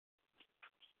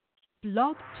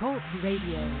Blog Talk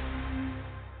Radio.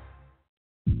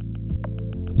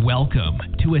 Welcome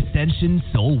to Ascension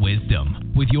Soul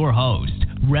Wisdom with your host,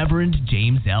 Reverend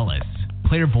James Ellis.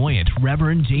 Clairvoyant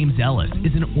Reverend James Ellis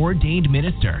is an ordained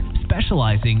minister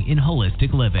specializing in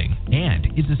holistic living and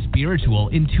is a spiritual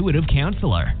intuitive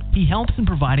counselor. He helps in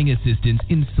providing assistance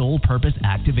in soul purpose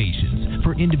activations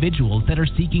for individuals that are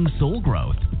seeking soul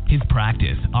growth. His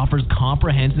practice offers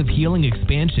comprehensive healing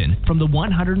expansion from the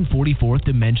 144th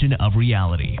dimension of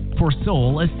reality for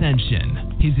soul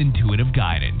ascension. His intuitive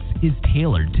guidance is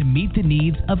tailored to meet the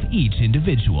needs of each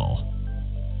individual.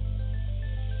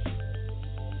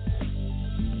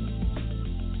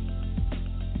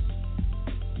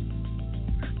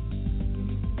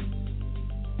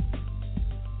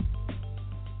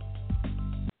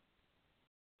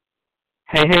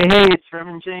 Hey, it's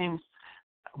Reverend James.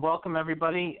 Welcome,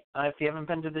 everybody. If you haven't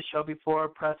been to the show before,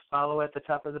 press follow at the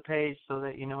top of the page so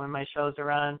that you know when my shows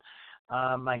are on.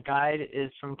 My guide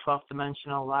is from 12th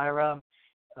Dimensional Lyra.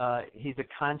 He's a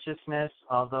consciousness,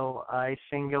 although I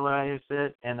singularize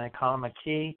it and I call him a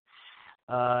key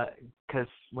because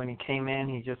when he came in,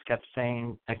 he just kept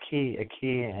saying a key,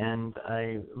 and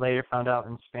I later found out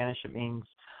in Spanish it means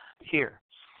here.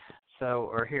 So,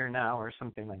 or here now or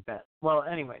something like that. Well,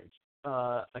 anyways.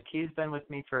 Aki's been with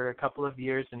me for a couple of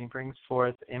years, and he brings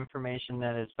forth information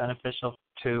that is beneficial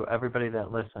to everybody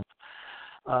that listens.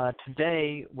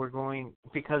 Today, we're going,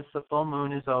 because the full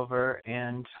moon is over,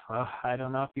 and I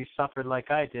don't know if you suffered like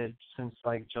I did, since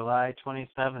like July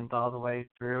 27th all the way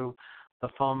through the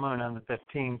full moon on the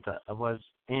 15th was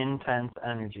intense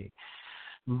energy.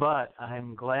 But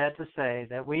I'm glad to say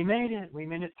that we made it. We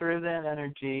made it through that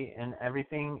energy, and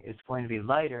everything is going to be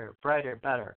lighter, brighter,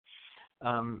 better.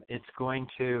 It's going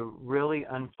to really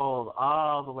unfold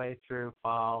all the way through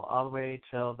fall, all the way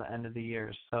till the end of the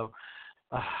year. So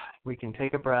we can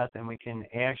take a breath and we can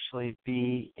actually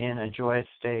be in a joyous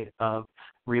state of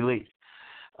relief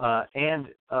and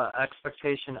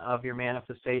expectation of your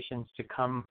manifestations to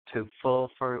come to full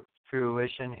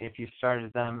fruition. If you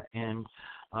started them and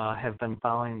have been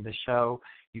following the show,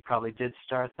 you probably did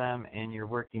start them and you're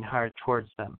working hard towards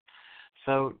them.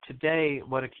 So today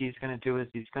what Aki's going to do is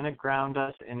he's going to ground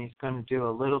us, and he's going to do a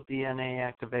little DNA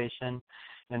activation.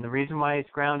 And the reason why he's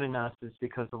grounding us is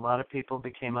because a lot of people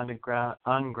became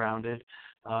ungrounded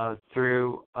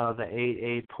through the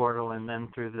 8-8 portal and then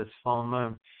through this full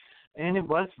moon. And it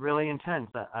was really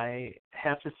intense. I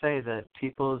have to say that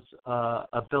people's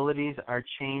abilities are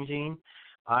changing.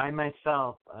 I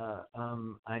myself,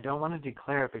 I don't want to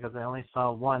declare it because I only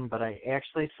saw one, but I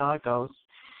actually saw a ghost.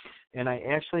 And I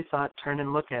actually saw it turn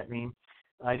and look at me.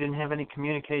 I didn't have any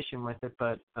communication with it,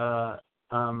 but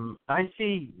I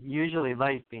see usually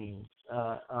light beams,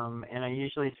 and I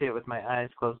usually see it with my eyes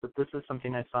closed. But this is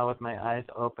something I saw with my eyes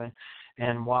open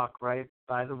and walk right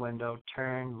by the window,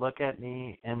 turn, look at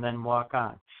me, and then walk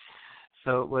on.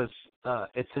 So it was.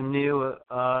 It's a new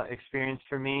experience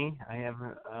for me.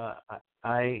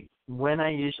 When I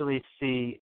usually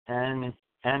see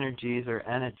energies or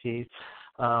entities.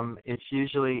 It's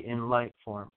usually in light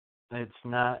form. It's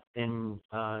not in,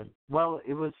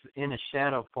 it was in a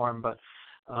shadow form, but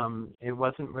it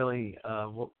wasn't really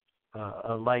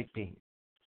a light beam.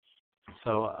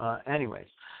 So anyways,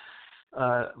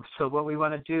 so what we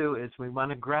want to do is we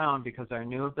want to ground because our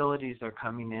new abilities are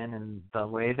coming in, and the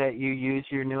way that you use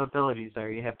your new abilities are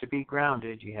you have to be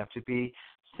grounded, you have to be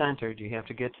centered, you have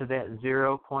to get to that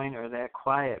 0 point or that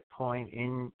quiet point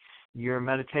in your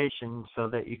meditation so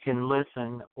that you can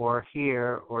listen or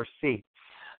hear or see.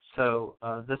 So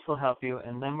this will help you.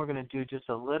 And then we're going to do just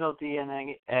a little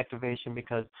DNA activation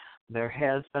because there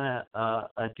has been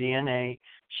a DNA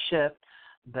shift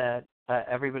that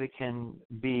everybody can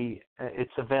be,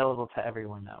 it's available to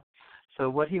everyone now. So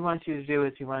what he wants you to do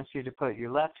is he wants you to put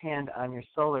your left hand on your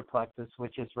solar plexus,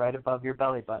 which is right above your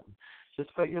belly button.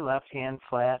 Just put your left hand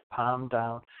flat, palm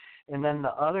down. And then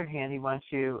the other hand, he wants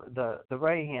you, the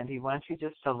right hand, he wants you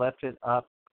just to lift it up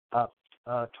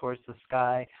towards the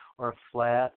sky or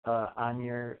flat on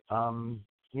your, on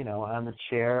the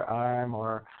chair arm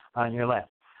or on your lap.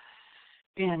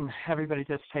 And everybody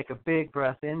just take a big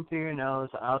breath in through your nose,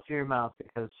 out through your mouth,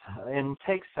 and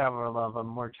take several of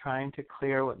them. We're trying to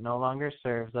clear what no longer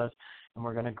serves us, and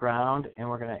we're going to ground and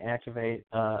we're going to activate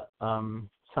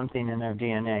something in our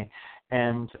DNA.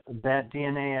 And that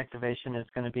DNA activation is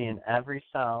going to be in every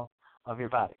cell of your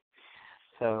body.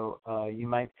 So you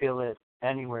might feel it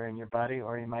anywhere in your body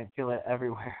or you might feel it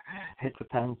everywhere. It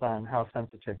depends on how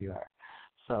sensitive you are.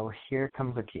 So here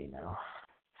comes Aki now.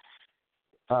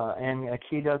 And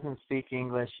Aki doesn't speak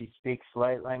English. She speaks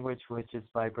light language, which is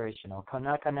vibrational.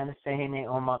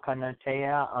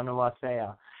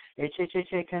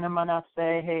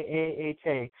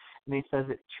 And he says,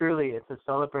 truly, it's a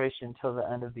celebration till the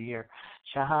end of the year.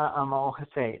 Shaha amo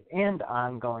hase, and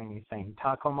ongoing, he's saying.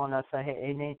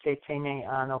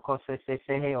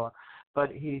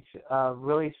 But he's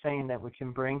really saying that we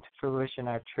can bring to fruition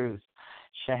our truths.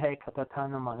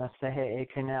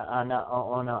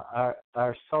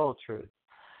 Our soul truth.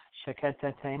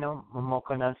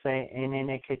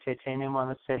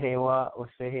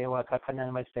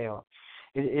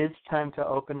 It is time to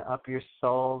open up your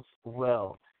soul's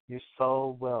will. Your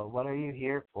soul will. What are you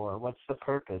here for? What's the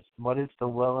purpose? What is the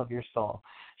will of your soul?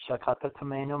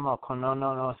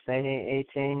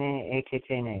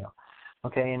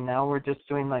 Okay, and now we're just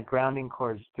doing like grounding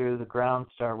cords through the ground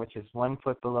star, which is 1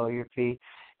 foot below your feet.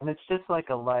 And it's just like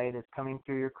a light. It's coming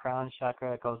through your crown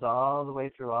chakra. It goes all the way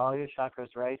through all your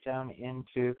chakras right down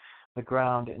into the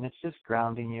ground, and it's just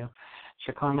grounding you.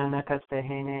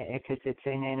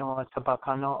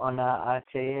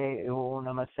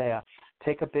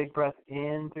 Take a big breath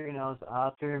in through your nose,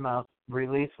 out through your mouth.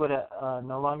 Release what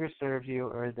no longer serves you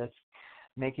or that's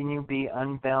making you be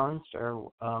unbalanced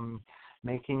or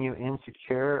making you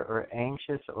insecure or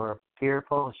anxious or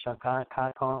fearful.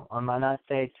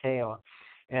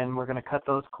 And we're going to cut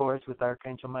those cords with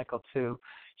Archangel Michael too.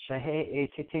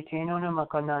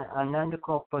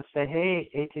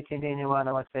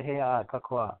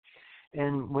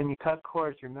 And when you cut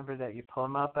cords, remember that you pull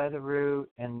them out by the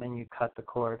root and then you cut the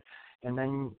cord. And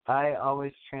then I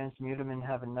always transmute them in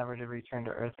heaven, never to return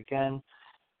to earth again.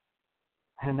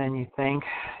 And then you thank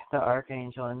the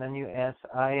Archangel, and then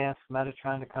I ask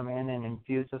Metatron to come in and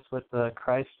infuse us with the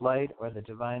Christ light or the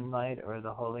divine light or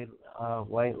the holy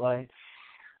white light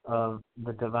of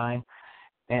the divine.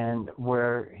 And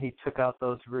where he took out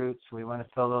those roots, we want to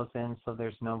fill those in so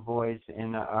there's no voids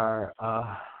in our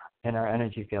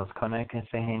energy fields.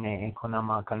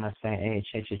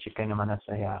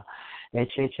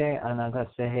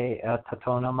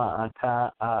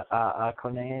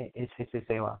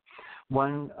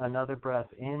 Another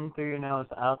breath in through your nose,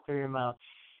 out through your mouth.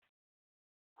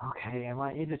 Okay, I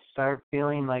want you to start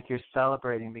feeling like you're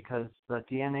celebrating because the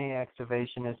DNA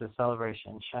activation is a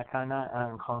celebration. Shakana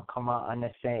and konkoma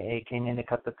anese ekinine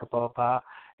katakapopa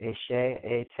eshe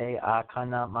ete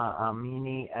akana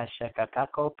ma'amini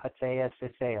ashekakako patea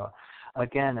seseo.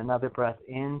 Again, another breath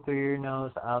in through your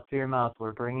nose, out through your mouth.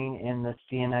 We're bringing in this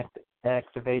DNA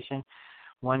activation.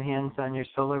 One hand's on your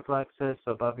solar plexus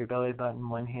above your belly button,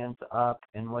 one hand's up,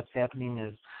 and what's happening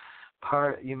is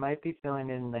you might be feeling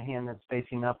it in the hand that's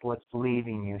facing up what's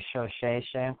leaving you.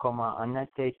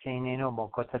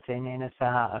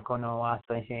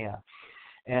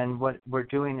 And what we're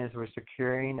doing is we're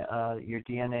securing your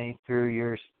DNA through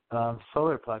your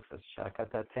solar plexus.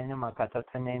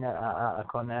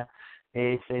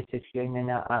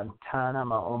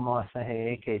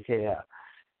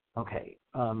 Okay,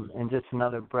 and just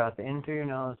another breath in through your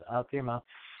nose, out through your mouth.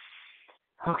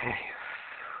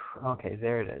 Okay,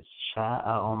 there it is.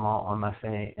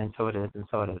 And so it is, and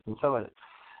so it is, and so it is.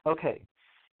 Okay,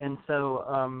 and so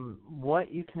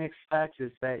what you can expect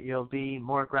is that you'll be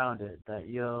more grounded, that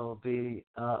you'll be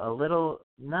a little,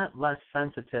 not less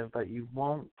sensitive, but you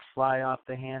won't fly off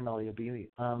the handle. You'll be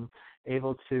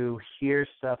able to hear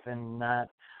stuff and not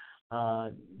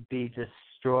be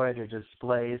destroyed or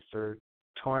displaced or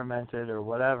tormented or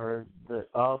whatever.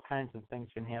 All kinds of things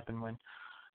can happen when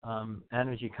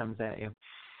energy comes at you.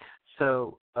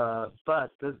 So,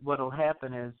 but what will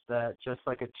happen is that just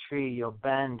like a tree, you'll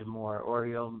bend more, or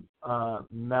you'll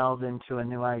meld into a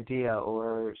new idea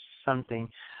or something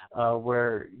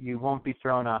where you won't be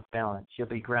thrown off balance. You'll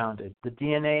be grounded. The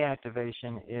DNA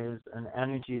activation is an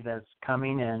energy that's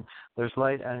coming in. There's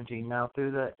light energy now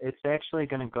it's actually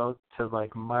going to go to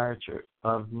like March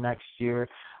of next year.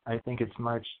 I think it's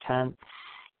March 10th.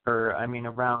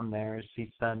 Around there. As he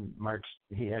said, March,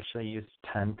 he actually used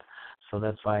 10th, so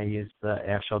that's why I used the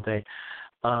actual date.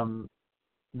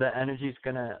 The energy is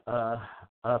going to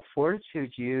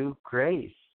fortitude you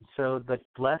grace. So the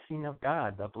blessing of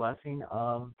God, the blessing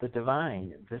of the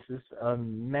divine. This is a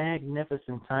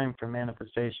magnificent time for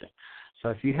manifestation. So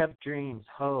if you have dreams,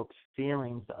 hopes,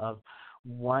 feelings of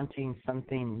wanting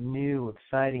something new,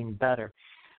 exciting, better,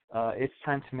 it's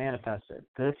time to manifest it.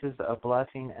 This is a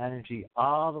blessing energy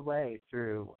all the way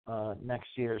through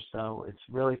next year, so it's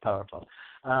really powerful.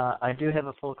 I do have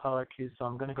a full caller queue, so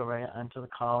I'm going to go right onto the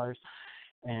callers.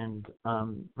 And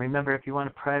remember, if you want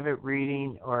a private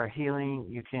reading or a healing,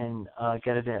 you can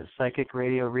get it at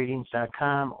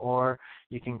psychicradioreadings.com, or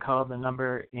you can call the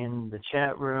number in the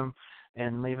chat room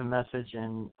and leave a message,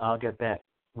 and I'll get back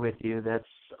with you. That's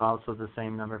also the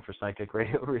same number for Psychic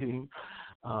Radio Reading.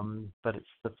 But it's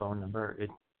the phone number.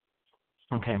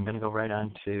 Okay, I'm going to go right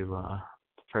on to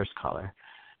the first caller.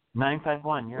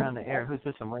 951, you're on the air. Who's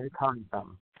this and where are you calling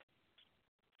from?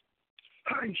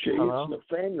 Hi, Jay. Hello? It's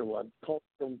Nathaniel. I'm calling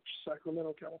from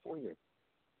Sacramento, California.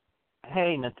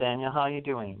 Hey, Nathaniel. How are you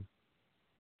doing?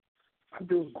 I'm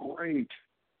doing great.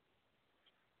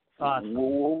 Awesome.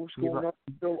 What was going on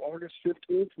until August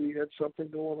 15th? We had something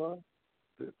going on?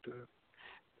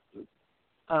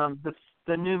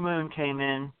 The new moon came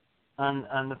in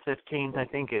on the 15th. I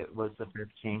think it was the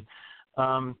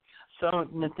 15th. So,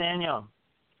 Nathaniel,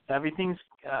 everything's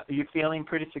you feeling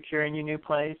pretty secure in your new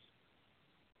place?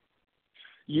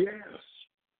 Yes.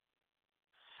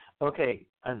 Okay.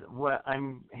 What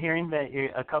I'm hearing that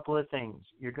a couple of things.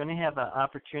 You're going to have an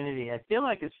opportunity. I feel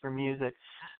like it's for music,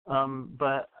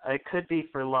 but it could be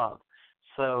for love.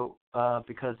 So,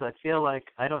 because I feel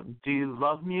like do you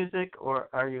love music or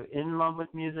are you in love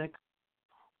with music?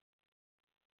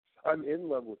 I'm in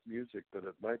love with music, but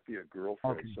it might be a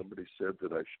girlfriend. Okay. Somebody said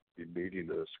that I should be meeting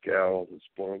this gal, this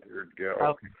blonde-haired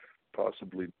gal,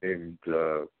 possibly named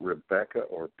Rebecca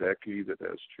or Becky, that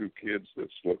has 2 kids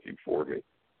that's looking for me.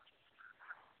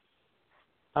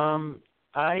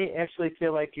 I actually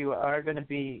feel like you are going to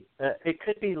be, it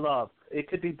could be love. It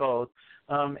could be both.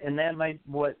 And that might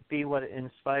be what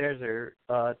inspires her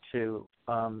to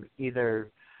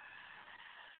either,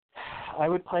 I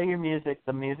would play your music,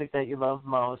 the music that you love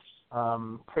most,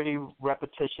 pretty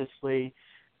repetitiously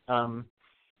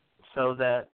so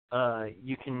that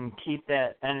you can keep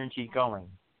that energy going.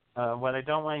 What I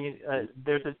don't want you,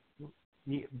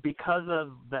 because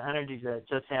of the energy that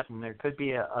just happened, there could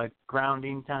be a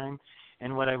grounding time.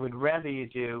 And what I would rather you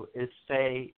do is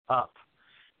stay up.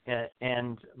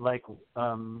 And like,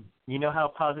 you know how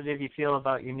positive you feel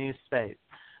about your new space.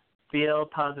 Feel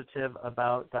positive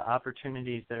about the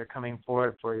opportunities that are coming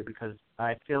forward for you, because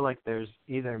I feel like there's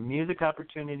either music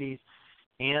opportunities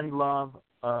and love,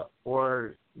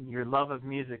 or your love of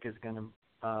music is going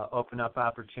to open up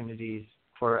opportunities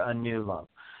for a new love.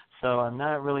 So I'm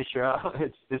not really sure how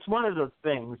it's one of those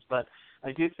things, but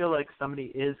I do feel like somebody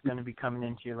is going to be coming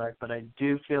into your life, but I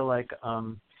do feel like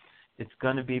it's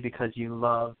going to be because you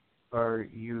love or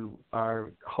you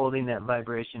are holding that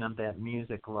vibration of that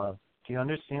music love. Do you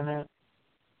understand that?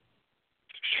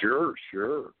 Sure.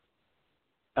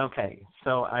 Okay,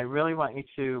 so I really want you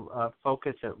to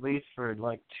focus at least for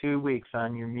like 2 weeks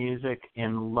on your music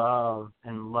and love,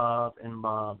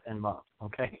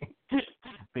 okay?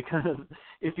 Because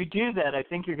if you do that, I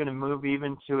think you're going to move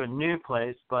even to a new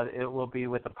place, but it will be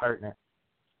with a partner.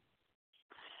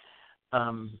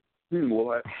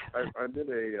 Well, I'm in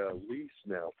a lease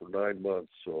now for 9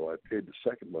 months, so I paid the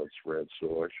second month's rent,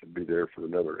 so I should be there for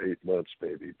another 8 months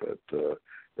maybe, but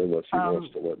unless he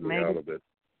wants to let me out of it.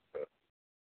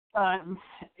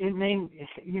 It may,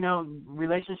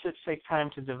 relationships take time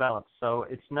to develop, so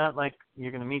it's not like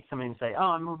you're going to meet somebody and say,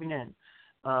 oh, I'm moving in.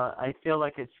 I feel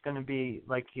like it's going to be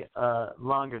like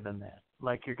longer than that,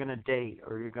 like you're going to date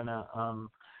or you're going to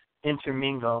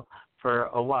intermingle for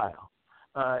a while.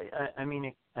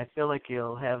 I feel like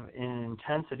you'll have an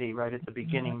intensity right at the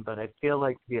beginning, but I feel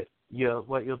like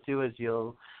what you'll do is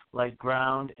you'll like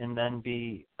ground and then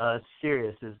be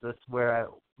serious. Is this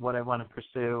what I want to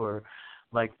pursue or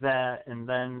like that? And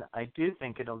then I do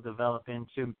think it'll develop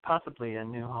into possibly a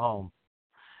new home.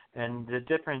 And the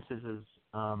difference is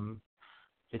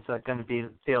it's going to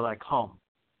feel like home,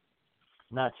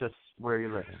 not just where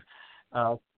you're living.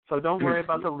 So don't worry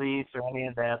about the lease or any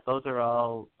of that. Those are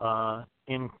all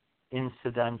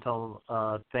incidental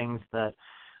things that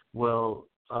will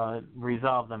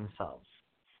resolve themselves.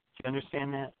 Do you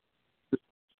understand that?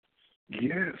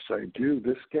 Yes, I do.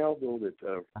 This gal, though,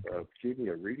 that gave me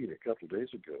a reading a couple of days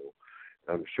ago,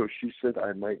 so she said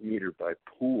I might meet her by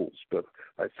pools, but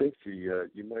I think you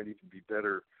might even be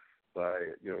better by,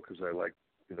 because I like,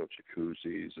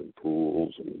 jacuzzis and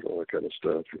pools and all that kind of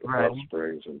stuff, right. Hot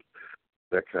springs and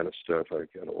that kind of stuff. I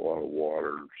got a lot of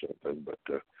water or something, but,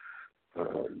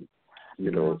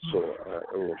 so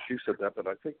she said that, but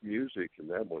I think music in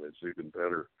that one is even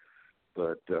better.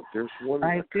 But there's one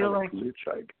I feel like glitch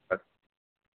I got.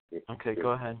 Okay,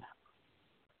 go ahead.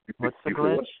 What's the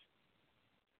glitch?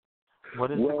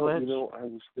 What is the glitch? I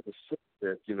was going to say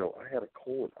that, I had a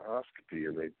colonoscopy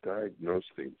and they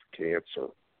diagnosed me with cancer.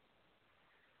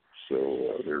 So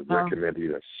they're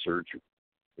recommending a surgery.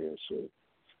 Yeah, so.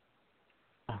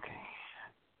 Okay.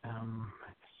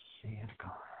 Let's see it go.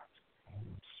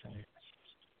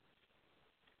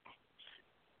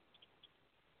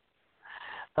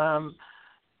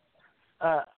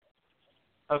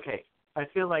 Okay. I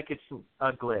feel like it's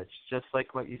a glitch, just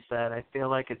like what you said. I feel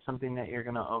like it's something that you're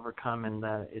going to overcome and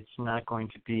that it's not going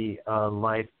to be a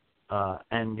life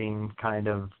ending kind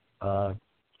of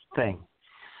thing.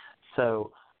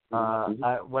 So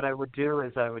what I would do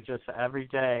is I would just every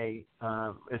day,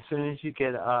 as soon as you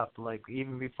get up, like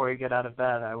even before you get out of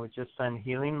bed, I would just send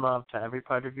healing love to every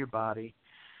part of your body,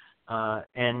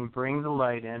 and bring the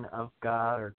light in of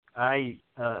God or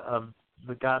of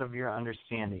the God of your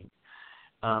understanding.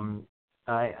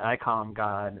 I call him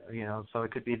God, so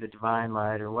it could be the divine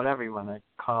light or whatever you want to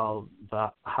call the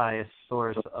highest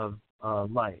source of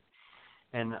light.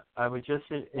 And I would just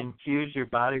infuse your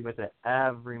body with it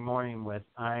every morning with,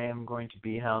 I am going to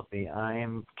be healthy. I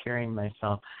am carrying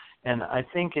myself. And I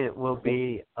think it will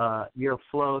be, you'll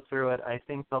flow through it. I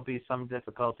think there'll be some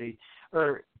difficulty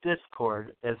or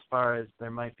discord as far as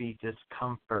there might be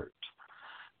discomfort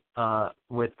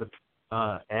with the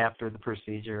after the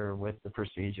procedure or with the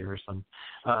procedure or some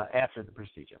after the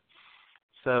procedure.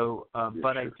 So,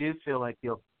 but I do feel like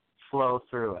you'll flow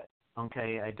through it.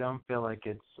 Okay, I don't feel like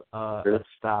it's a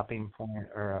stopping point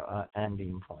or an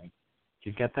ending point.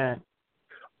 Did you get that?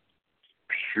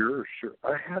 Sure.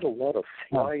 I had a lot of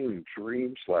flying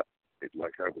dreams last night,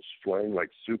 like I was flying like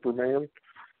Superman.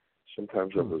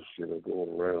 Sometimes I was,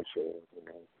 going around, so I don't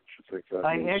know what you think that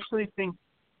I means. actually think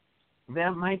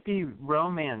that might be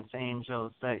romance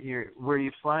angels were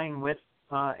you flying with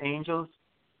angels?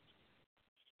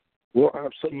 Well,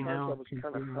 sometimes I was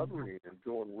kind of Mm-hmm. hovering and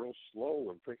going real slow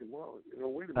and thinking, well,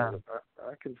 wait a minute,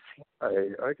 I can fly.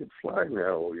 I can fly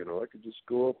now. I could just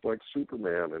go up like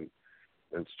Superman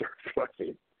and start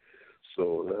flying.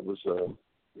 So that was,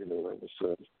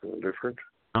 different.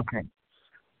 Okay.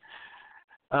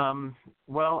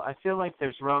 Well, I feel like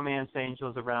there's romance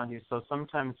angels around you. So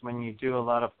sometimes when you do a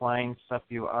lot of flying stuff,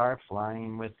 you are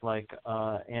flying with like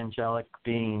angelic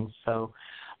beings. So.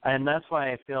 And that's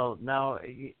why I feel now,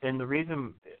 and the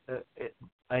reason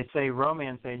I say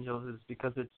romance angels is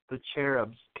because it's the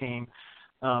cherubs came,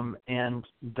 and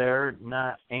they're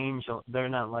not angel. They're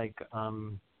not like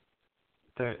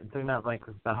they're not like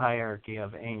the hierarchy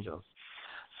of angels.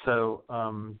 So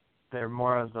they're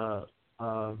more of the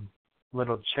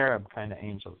little cherub kind of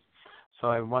angels. So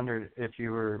I wondered if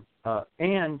you were,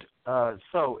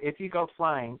 so if you go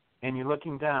flying and you're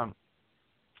looking down.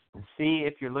 See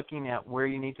if you're looking at where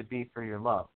you need to be for your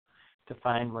love, to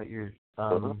find what you're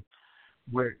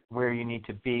where you need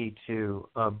to be to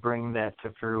bring that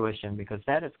to fruition, because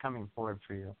that is coming forward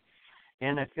for you.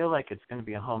 And I feel like it's going to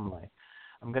be a home life.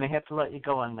 I'm going to have to let you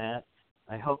go on that.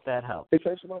 I hope that helps. Hey,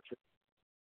 thanks so much.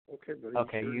 Okay, buddy.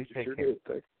 Okay, you take care.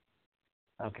 Thanks.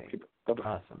 Okay, Bye-bye.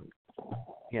 awesome.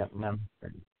 Yeah, no.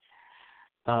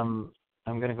 I'm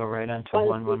going to go right on to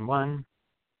 111.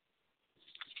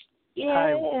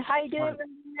 Yeah, how you doing,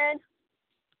 man?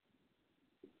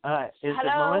 Is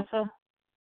Hello? it Melissa?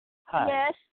 Hi.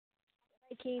 Yes.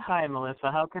 Hi, Keith. Hi,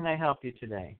 Melissa. How can I help you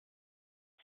today?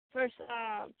 First,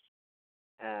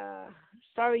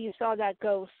 sorry you saw that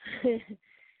ghost.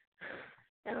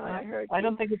 I heard. I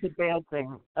don't think it's a bad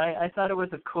thing. I thought it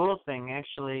was a cool thing,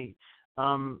 actually.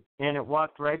 And it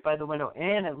walked right by the window,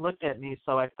 and it looked at me,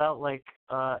 so I felt like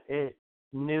it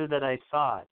knew that I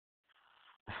saw it.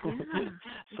 Yeah.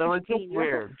 So it's just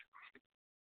weird.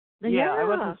 Yeah, I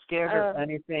wasn't scared or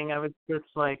anything. I was just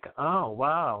like, oh,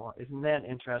 wow, isn't that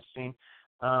interesting?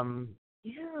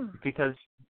 Yeah. Because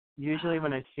usually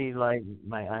when I see light,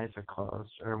 my eyes are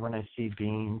closed, or when I see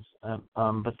beings.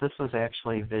 But this was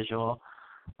actually visual.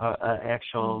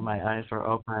 My eyes were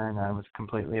open. I was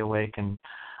completely awake, and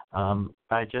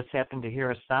I just happened to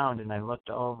hear a sound, and I looked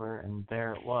over, and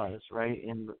there it was, right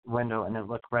in the window, and it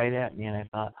looked right at me, and I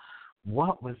thought,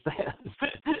 what was that?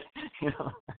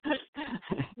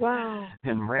 Wow.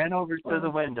 And ran over to the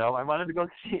window. I wanted to go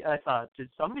see. I thought, did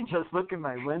somebody just look in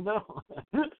my window?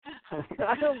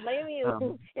 I don't blame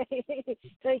you.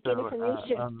 So you get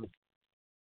information.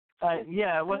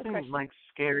 Yeah, it wasn't like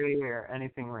scary or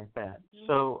anything like that.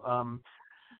 So,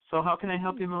 so how can I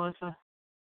help you, Melissa?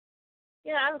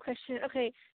 Yeah, I have a question.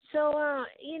 Okay, so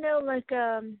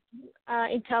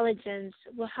intelligence.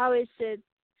 Well, how is it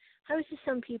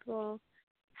some people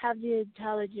have the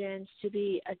intelligence to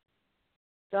be a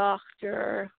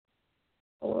doctor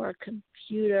or a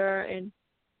computer, and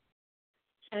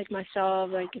like myself,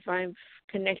 like if I'm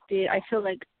connected, I feel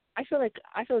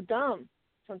dumb.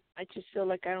 So I just feel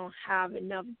like I don't have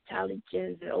enough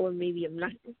intelligence, or maybe I'm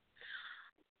not.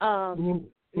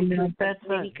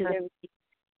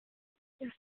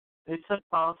 It's a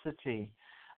falsity.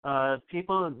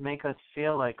 People make us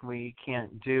feel like we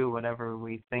can't do whatever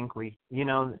we think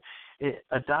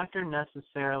a doctor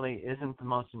necessarily isn't the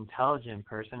most intelligent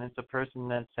person. It's a person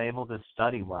that's able to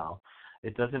study well.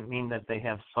 It doesn't mean that they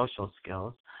have social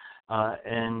skills.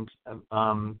 And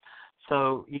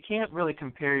So you can't really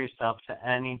compare yourself to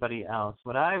anybody else.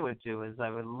 What I would do is I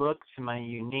would look to my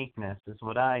uniqueness, is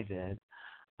what I did.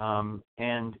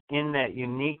 And in that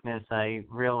uniqueness, I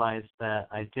realized that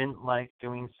I didn't like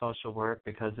doing social work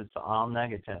because it's all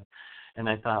negative. And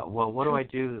I thought, well, what do I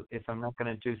do if I'm not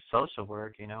going to do social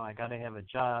work? You know, I got to have a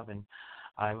job. And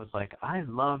I was like, I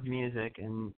love music.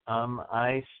 And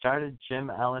I started Jim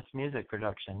Ellis Music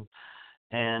Production.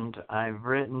 And I've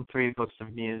written 3 books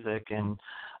of music. And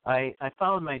I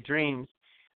followed my dreams.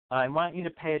 I want you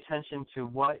to pay attention to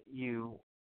what you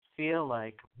feel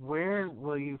like. Where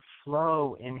will you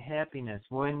flow in happiness?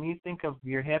 When you think of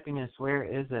your happiness, where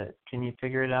is it? Can you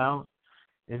figure it out?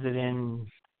 Is it in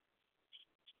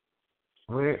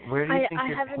where do you think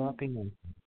your happiness?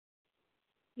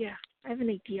 Yeah, I have an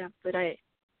idea, but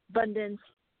abundance.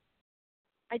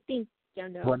 I think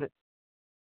no.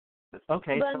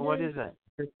 Okay, abundance. So what is it?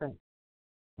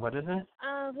 What is it?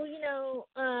 Well, you know,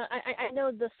 I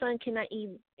know the sun cannot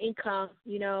eat income,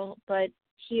 you know, but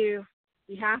here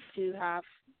we have to have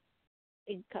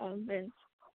income, and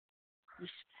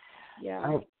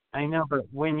yeah. I know, but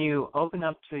when you open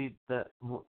up to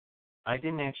I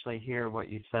didn't actually hear what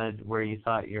you said. Where you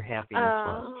thought your happiness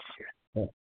was.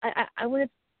 I want to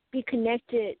be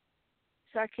connected,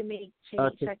 so I can make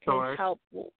change. So I can help.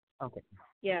 Okay.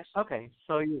 Yes. Okay.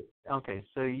 So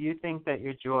you think that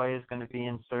your joy is going to be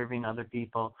in serving other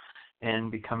people,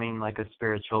 and becoming like a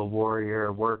spiritual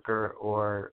warrior, worker,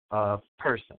 or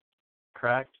person,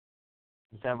 correct?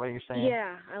 Is that what you're saying?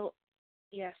 Yeah.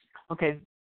 Yes. Okay.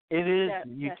 It is.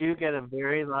 You do get a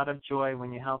very lot of joy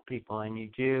when you help people, and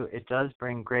it does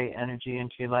bring great energy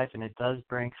into your life, and it does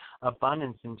bring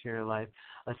abundance into your life,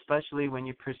 especially when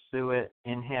you pursue it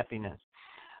in happiness.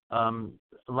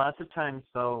 Lots of times,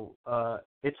 though,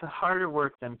 it's a harder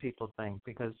work than people think,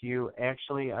 because you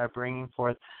actually are bringing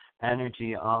forth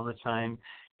energy all the time,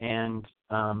 and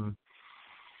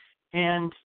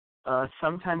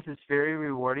sometimes it's very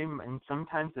rewarding, and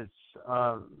sometimes it's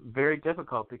very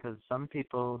difficult, because some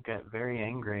people get very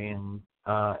angry,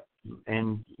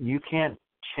 and you can't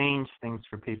change things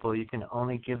for people. You can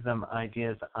only give them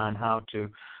ideas on how to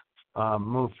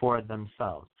move forward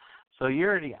themselves. So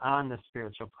you're already on the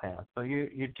spiritual path. So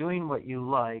you're doing what you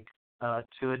like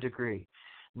to a degree.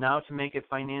 Now, to make it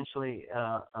financially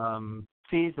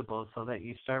feasible, so that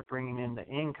you start bringing in the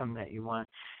income that you want,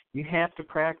 you have to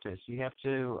practice. You have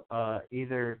to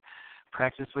either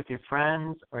practice with your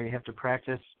friends, or you have to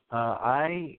practice.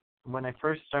 When I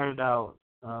first started out,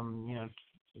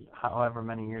 however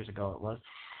many years ago it was,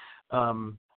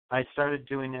 I started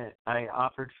doing it. I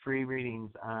offered free readings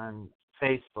on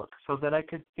Facebook, so that I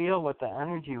could feel what the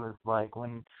energy was like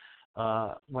when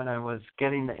I was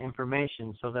getting the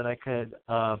information, so that I could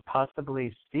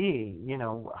possibly see,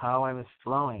 how I was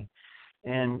flowing.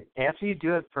 And after you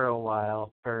do it for a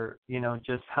while, for,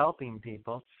 just helping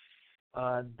people,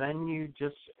 then you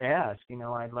just ask,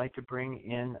 I'd like to bring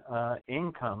in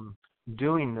income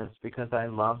doing this, because I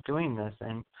love doing this.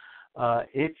 And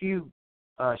if you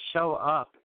show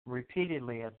up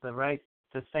repeatedly at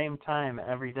the same time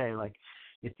every day, like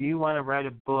if you want to write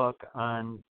a book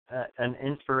on an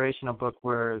inspirational book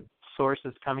where source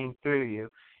is coming through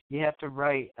you have to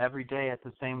write every day at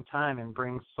the same time and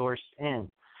bring source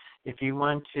in. If you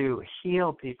want to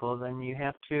heal people, then you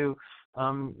have to,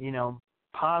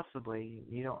 possibly,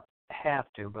 you don't have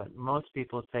to, but most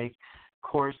people take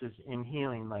courses in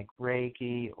healing, like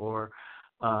Reiki, or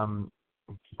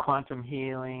quantum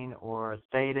healing, or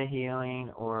theta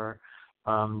healing, or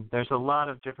there's a lot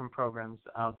of different programs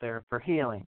out there for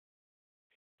healing,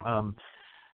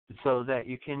 so that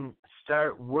you can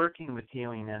start working with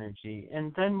healing energy.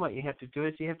 And then what you have to do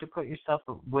is you have to put yourself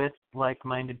with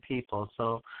like-minded people.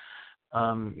 So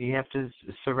you have to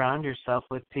surround yourself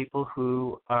with people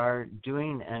who are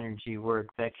doing energy work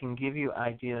that can give you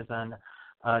ideas on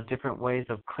different ways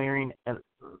of clearing.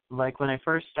 Like when I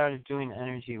first started doing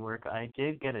energy work, I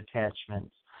did get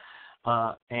attachments.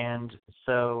 And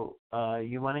so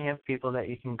you want to have people that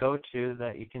you can go to,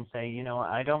 that you can say,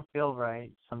 I don't feel right,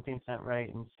 something's not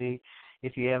right, and see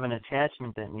if you have an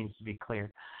attachment that needs to be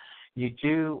cleared. You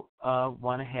do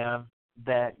want to have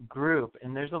that group,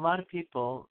 and there's a lot of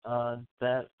people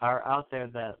that are out there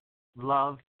that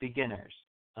love beginners,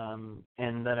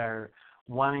 and that are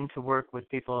wanting to work with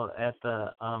people at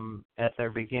their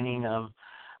beginning of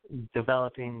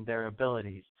developing their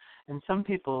abilities. And some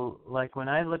people, like when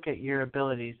I look at your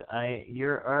abilities,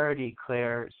 you're already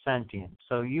clairsentient,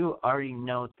 so you already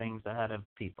know things ahead of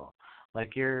people.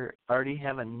 Like you already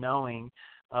have a knowing,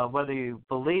 whether you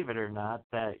believe it or not,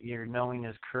 that your knowing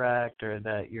is correct or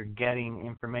that you're getting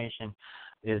information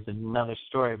is another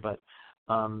story. But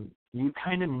you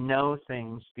kind of know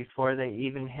things before they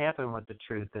even happen, what the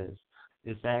truth is.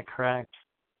 Is that correct?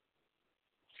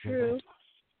 True.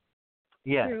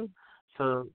 Yeah. True.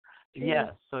 So, True. yeah.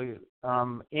 So,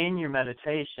 in your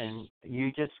meditation,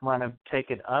 you just want to take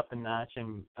it up a notch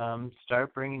and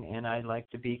start bringing in. I'd like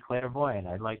to be clairvoyant.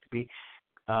 I'd like to be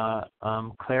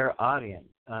clairaudient,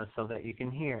 so that you can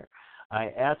hear.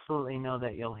 I absolutely know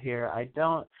that you'll hear. I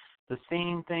don't. The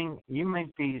seeing thing you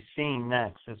might be seeing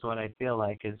next is what I feel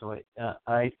like is what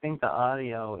I think the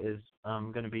audio is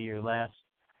going to be your last.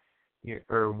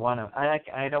 Or one of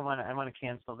I don't want to. I want to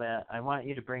cancel that. I want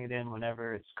you to bring it in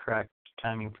whenever it's correct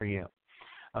timing for you.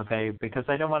 Okay, because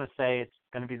I don't want to say it's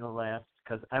going to be the last.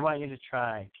 Because I want you to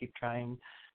try. Keep trying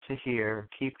to hear.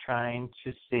 Keep trying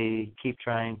to see. Keep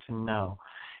trying to know.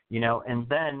 And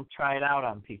then try it out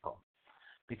on people.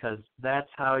 Because that's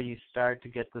how you start to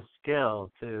get the skill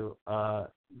to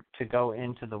go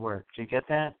into the work. Do you get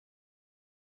that?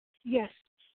 Yes.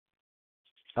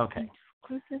 Okay.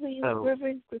 Quickly, So,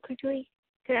 Reverend, quickly.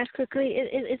 Can I ask quickly?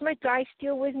 Is my guy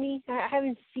still with me? I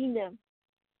haven't seen them.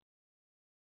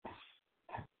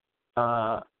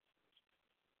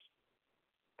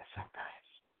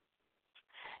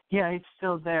 Yeah, he's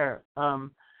still there.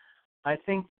 I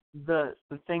think the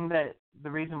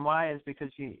reason why is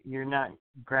because you're not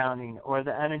grounding, or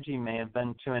the energy may have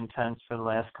been too intense for the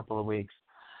last couple of weeks.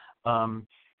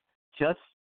 Just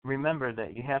remember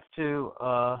that you have to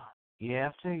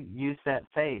use that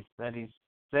faith that he's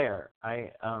there.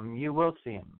 You will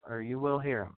see him, or you will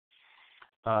hear him.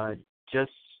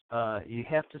 You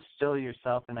have to still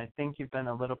yourself, and I think you've been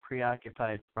a little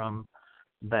preoccupied from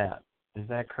that. Is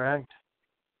that correct?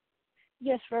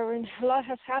 Yes, Reverend. A lot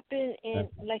has happened, and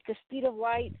like the speed of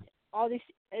light, all this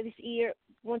year,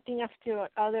 one thing after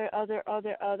other.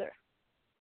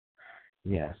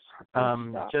 Yes.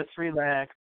 Just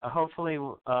relax. Hopefully,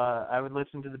 I would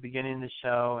listen to the beginning of the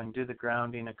show and do the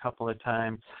grounding a couple of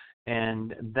times,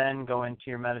 and then go into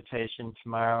your meditation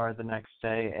tomorrow or the next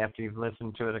day after you've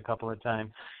listened to it a couple of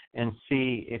times, and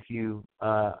see if you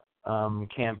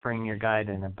can't bring your guide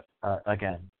in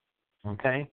again.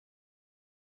 Okay?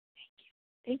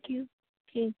 Thank you.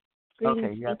 Okay.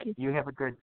 Okay. Yeah. Thank you. You have a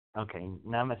good. Okay.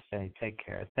 Namaste. Take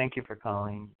care. Thank you for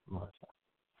calling, Melissa.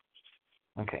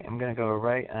 Okay, I'm going to go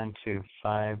right on to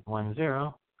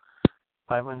 510.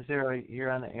 510, you're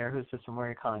on the air. Who's this and where are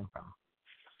you calling from?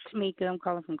 Tamika, I'm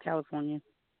calling from California.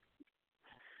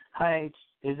 Hi,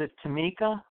 is it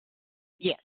Tamika?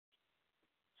 Yes.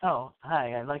 Oh,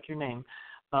 hi, I like your name.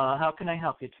 How can I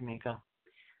help you, Tamika?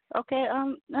 Okay,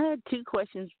 I had two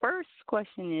questions. First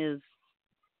question is,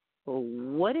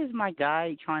 what is my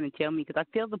guide trying to tell me? Because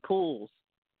I feel the pulls.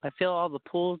 I feel all the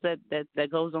pulls that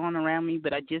goes on around me,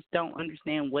 but I just don't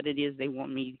understand what it is they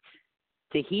want me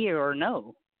to hear or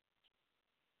know.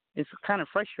 It's kind of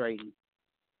frustrating.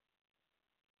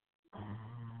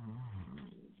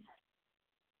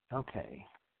 Okay.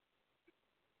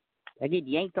 I get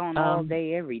yanked on all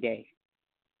day, every day.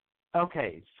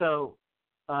 Okay, so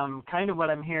kind of what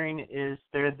I'm hearing is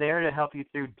they're there to help you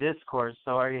through discord.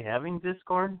 So are you having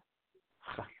discord?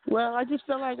 Well, I just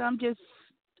feel like I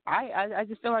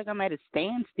just feel like I'm at a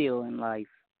standstill in life.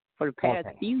 For the past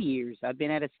few years, I've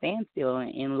been at a standstill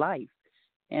in life,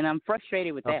 and I'm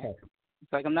frustrated with that.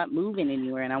 It's like I'm not moving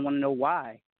anywhere, and I want to know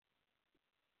why.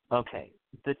 Okay.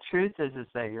 The truth is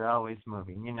that you're always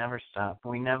moving. You never stop.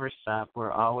 We never stop.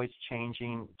 We're always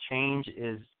changing. Change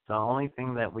is the only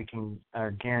thing that we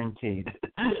are guaranteed.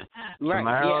 Right.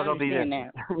 Tomorrow it'll be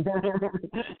there.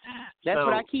 That's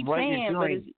what I keep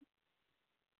saying.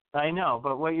 I know,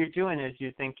 but what you're doing is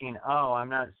you're thinking, oh, I'm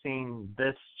not seeing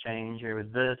this change or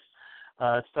this.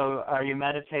 So are you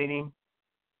meditating?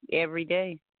 Every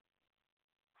day.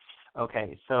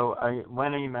 Okay, so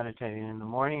when are you meditating? In the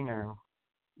morning or?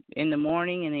 In the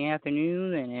morning, in the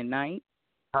afternoon, and at night.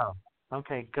 Oh,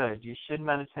 okay, good. You should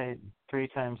meditate 3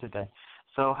 times a day.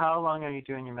 So how long are you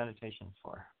doing your meditations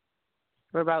for?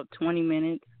 For about 20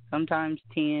 minutes, sometimes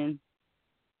 10.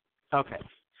 Okay.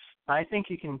 I think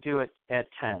you can do it at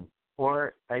 10,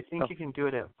 or I think you can do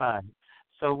it at 5.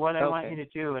 So what I want you to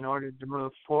do in order to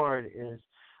move forward is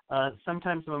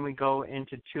sometimes when we go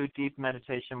into too deep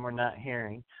meditation, we're not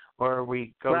hearing, or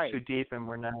we go too deep and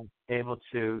we're not able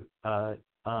to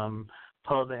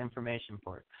pull the information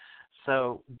for it.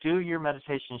 So do your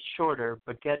meditation shorter,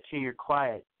 but get to your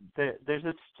quiet. There's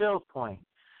a still point,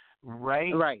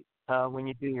 right? When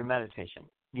you do your meditation.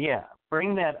 Yeah,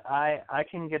 bring that. I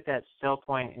can get that still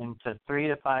point into 3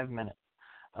 to 5 minutes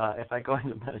if I go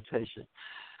into meditation.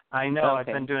 I know I've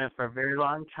been doing it for a very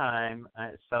long time,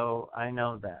 so I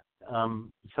know that.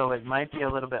 So it might be a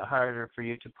little bit harder for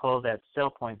you to pull that still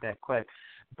point that quick,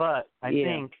 But I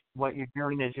think what you're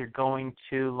doing is you're going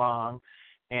too long,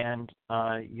 and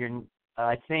I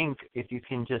think if you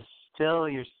can just still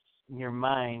your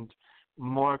mind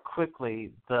more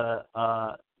quickly,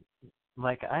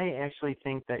 like I actually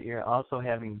think that you're also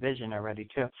having vision already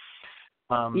too.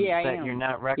 I am. You're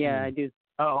not recognizing. Yeah, I do.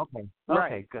 Oh, okay.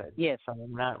 Right. Okay, good. Yes. So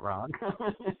I'm not wrong.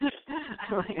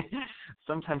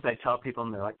 Sometimes I tell people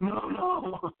and they're like,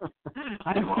 no,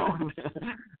 I won't.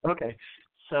 Okay.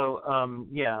 So,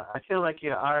 I feel like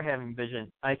you are having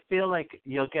vision. I feel like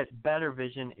you'll get better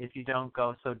vision if you don't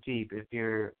go so deep, if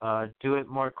you do it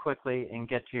more quickly and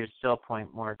get to your still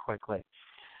point more quickly.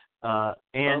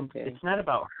 It's not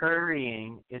about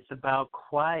hurrying, it's about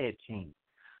quieting.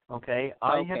 Okay?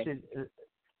 All you have to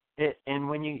and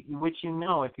when which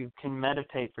if you can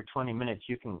meditate for 20 minutes,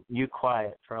 you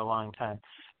quiet for a long time.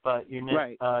 But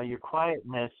your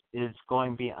quietness is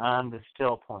going beyond the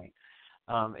still point.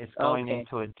 It's going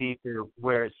into a deeper,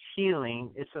 where it's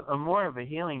healing. It's a more of a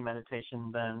healing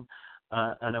meditation than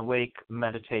an awake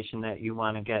meditation that you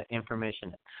want to get information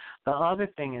in. The other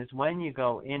thing is when you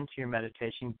go into your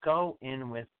meditation, go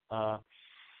in with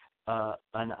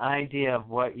an idea of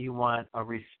what you want a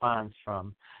response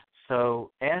from.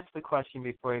 So ask the question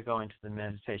before you go into the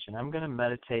meditation. I'm going to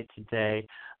meditate today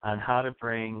on how to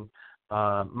bring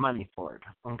money forward.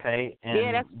 Okay?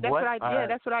 And that's what I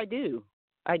do.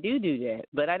 I do that,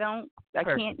 but I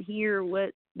can't hear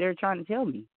what they're trying to tell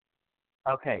me.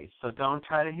 Okay, so don't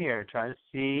try to hear. Try to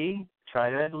see, try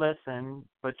to listen,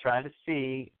 but try to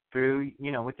see through,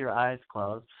 with your eyes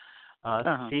closed.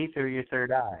 See through your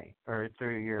third eye, or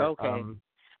through your,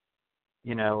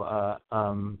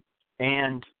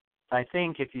 and I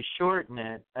think if you shorten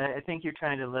it, I think you're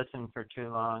trying to listen for too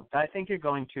long. I think you're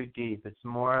going too deep. It's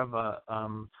more of a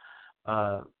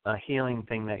healing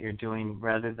thing that you're doing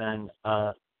rather than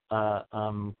a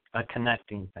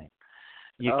connecting thing.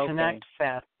 You connect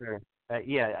faster.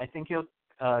 I think you'll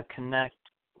connect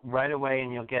right away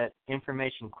and you'll get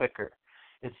information quicker.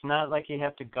 It's not like you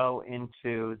have to go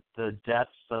into the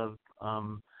depths of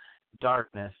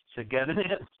darkness to get an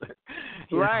answer.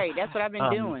 Right, that's what I've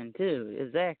been doing too.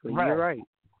 Exactly, right. You're right.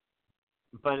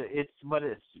 But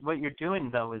what you're doing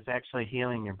though is actually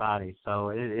healing your body, so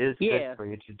it is good for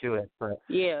you to do it. But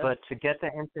to get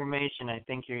the information, I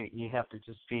think you have to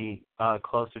just be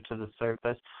closer to the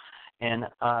surface, and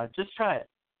just try it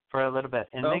for a little bit,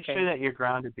 and make sure that you're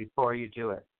grounded before you do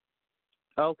it.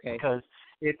 Okay. Because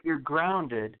if you're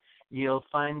grounded, you'll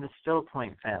find the still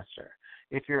point faster.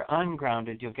 If you're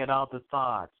ungrounded, you'll get all the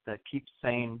thoughts that keep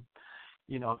saying,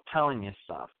 telling you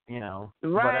stuff, Right,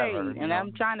 whatever, and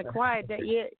I'm trying to quiet that.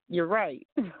 Yeah, you're right.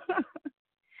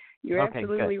 You're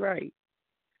absolutely right.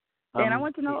 And I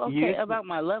want to know, about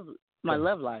my love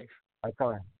life.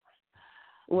 Okay.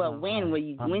 Well,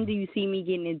 when do you see me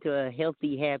getting into a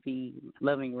healthy, happy,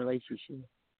 loving relationship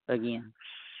again?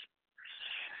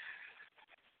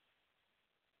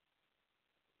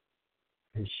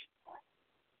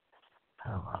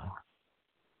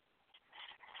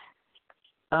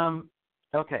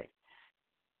 Okay.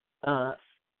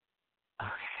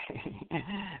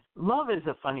 Love is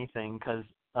a funny thing because,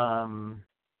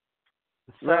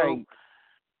 right.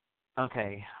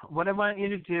 Okay, what I want you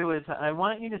to do is I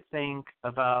want you to think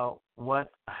about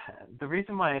the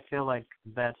reason why I feel like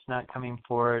that's not coming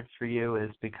forward for you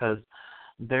is because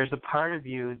there's a part of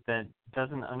you that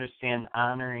doesn't understand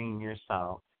honoring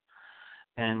yourself.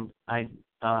 And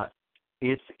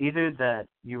it's either that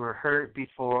you were hurt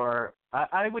before.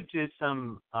 I would do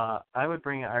I would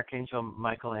bring Archangel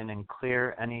Michael in and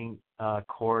clear any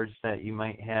cords that you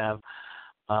might have,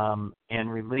 and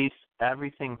release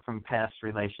everything from past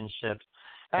relationships.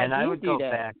 And I would go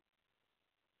back.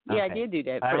 Yeah, I did do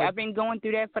that. But I've been going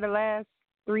through that for the last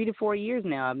 3 to 4 years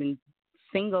now. I've been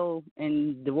single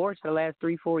and divorced for the last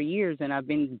 3-4 years, and I've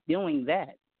been doing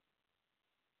that.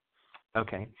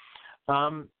 Okay.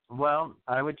 Well,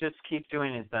 I would just keep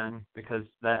doing it then, because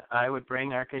I would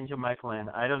bring Archangel Michael in.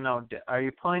 I don't know. Are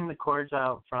you pulling the cords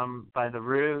out by the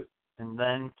root and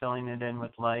then filling it in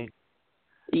with light?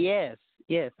 Yes,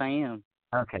 I am.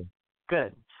 Okay,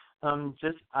 good.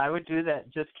 I would do that.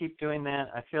 Just keep doing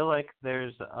that. I feel like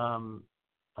there's some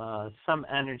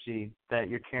energy that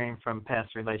you're carrying from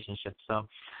past relationships. So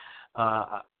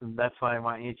that's why I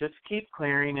want you to just keep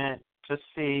clearing it. Just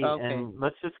see, and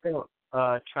let's just go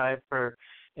try for.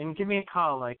 And give me a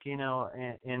call, in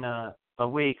a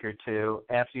week or two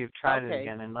after you've tried it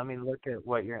again, and let me look at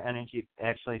what your energy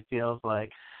actually feels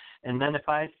like. And then if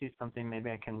I see something, maybe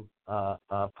I can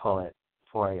pull it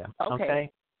for you.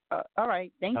 Okay? All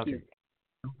right. Thank you.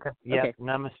 Okay. Yeah,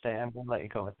 namaste. I'm going to let you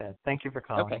go with that. Thank you for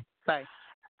calling. Okay, bye.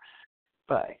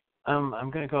 Bye.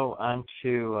 I'm going to go on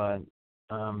to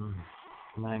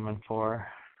 914.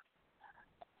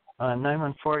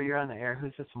 914, you're on the air.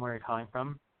 Who's this and where are you calling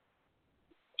from?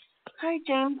 Hi,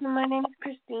 James. My name is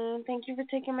Christine. Thank you for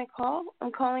taking my call.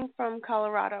 I'm calling from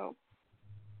Colorado.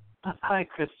 Hi,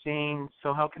 Christine.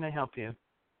 So how can I help you?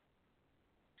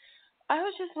 I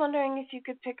was just wondering if you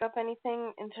could pick up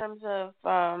anything in terms of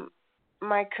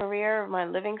my career, my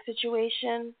living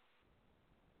situation.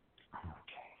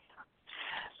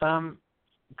 Okay.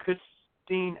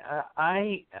 Christine,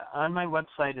 I on my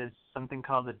website is something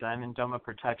called the Diamond Dome of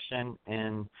Protection,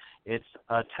 and it's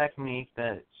a technique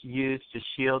that's used to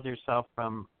shield yourself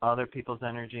from other people's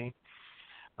energy.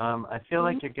 I feel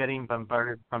like you're getting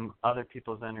bombarded from other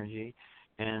people's energy,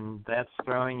 and that's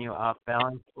throwing you off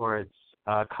balance, or it's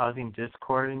causing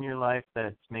discord in your life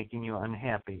that's making you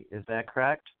unhappy. Is that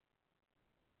correct?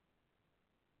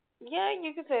 Yeah,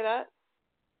 you could say that.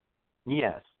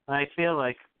 Yes. I feel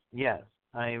like, yes.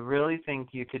 I really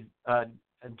think you could.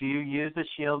 Do you use a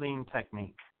shielding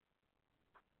technique?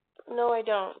 No, I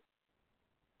don't.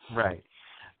 Right.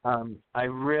 I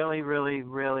really, really,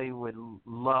 really would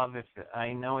love if,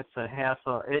 I know it's a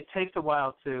hassle. It takes a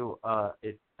while to,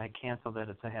 I cancel that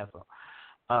it's a hassle.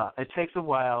 It takes a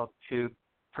while to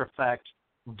perfect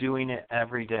doing it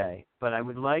every day. But I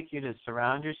would like you to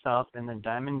surround yourself in the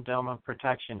Diamond Dome of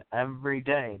Protection every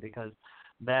day, because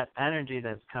that energy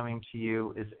that's coming to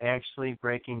you is actually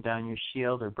breaking down your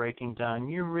shield or breaking down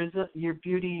your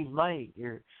beauty light,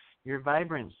 your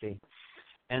vibrancy.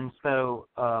 And so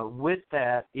with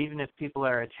that, even if people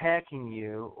are attacking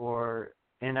you,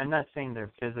 and I'm not saying they're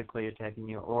physically attacking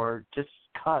you, or just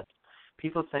cuts.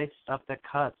 People say stuff that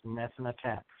cuts, and that's an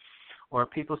attack. Or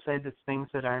people say the things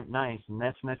that aren't nice, and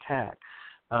that's an attack.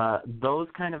 Those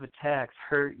kind of attacks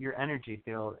hurt your energy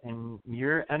field, and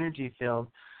your energy field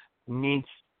needs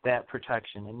that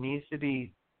protection. It needs to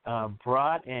be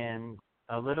brought in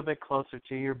a little bit closer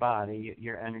to your body,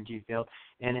 your energy field,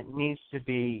 and it needs to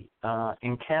be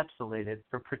encapsulated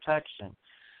for protection,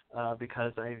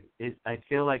 because I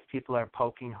feel like people are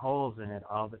poking holes in it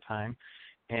all the time,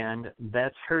 and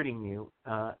that's hurting you,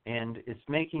 and it's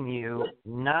making you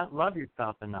not love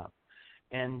yourself enough.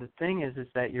 And the thing is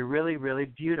that you're really, really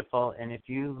beautiful, and if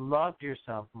you loved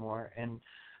yourself more, and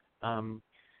I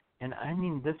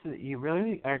mean, you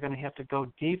really are going to have to go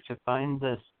deep to find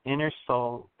this inner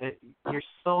soul. Your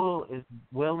soul is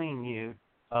willing you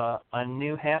a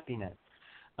new happiness,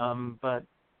 but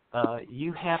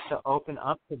you have to open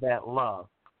up to that love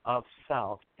of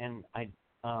self, and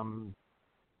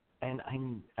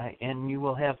you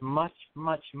will have much,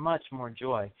 much, much more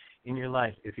joy in your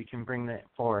life if you can bring that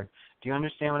forward. Do you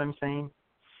understand what I'm saying?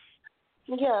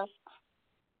 Yeah.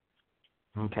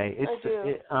 Okay. I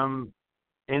do.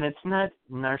 And it's not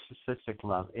narcissistic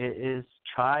love. It is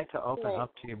try to open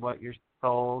up to what your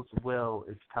soul's will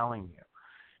is telling you.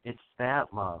 It's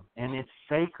that love, and it's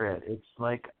sacred. It's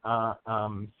like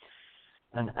an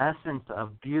essence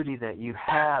of beauty that you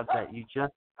have that you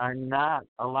just are not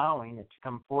allowing it to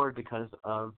come forward because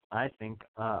of, I think,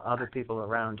 other people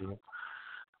around you.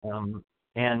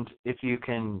 And if you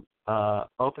can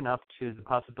open up to the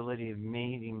possibility of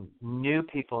meeting new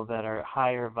people that are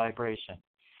higher vibration,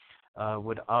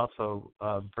 would also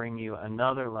bring you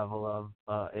another level of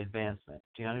advancement.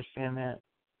 Do you understand that?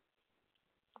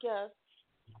 Yes.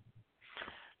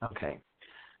 Okay.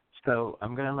 So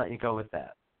I'm going to let you go with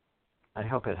that. I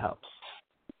hope it helps.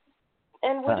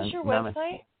 And what is your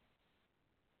website?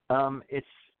 I'm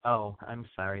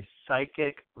sorry,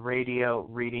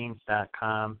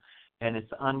 psychicradioreadings.com, and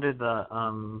it's under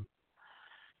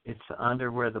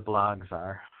where the blogs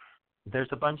are. There's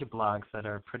a bunch of blogs that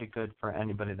are pretty good for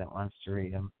anybody that wants to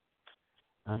read them.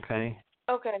 Okay?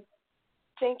 Okay.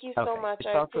 Thank you so much.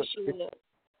 I appreciate it.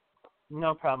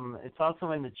 No problem. It's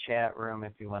also in the chat room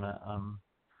if you want to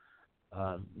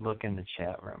look in the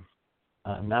chat room.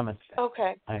 Namaste.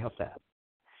 Okay. I hope that.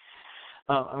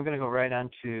 I'm going to go right on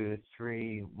to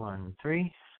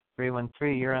 313.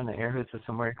 313, you're on the air. Who's this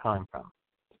and where are you calling from?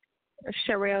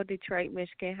 Sherelle, Detroit,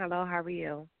 Michigan. Hello, how are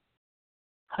you?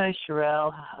 Hi,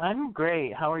 Sherelle. I'm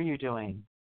great. How are you doing?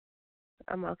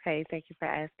 I'm okay. Thank you for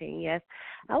asking. Yes,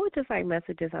 I would just like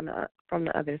messages from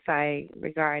the other side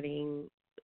regarding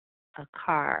a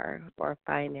car or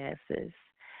finances.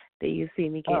 Do you see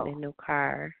me getting a new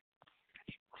car?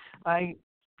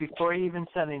 Before you even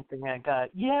said anything, I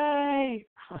got, yay!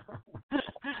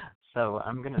 So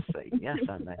I'm going to say yes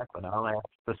on that, but I'll ask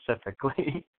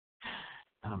specifically.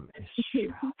 I'm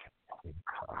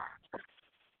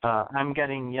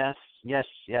getting yes.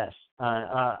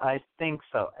 I think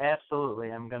so.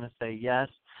 Absolutely. I'm going to say yes,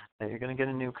 that you're going to get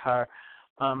a new car.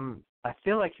 I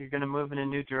feel like you're going to move in a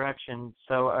new direction.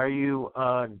 So are you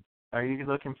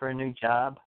looking for a new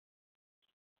job?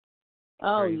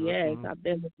 Oh, yes. I've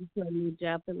been looking for a new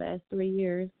job the last 3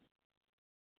 years.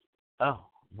 Oh,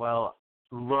 well,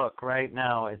 look, right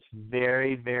now it's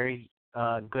very, very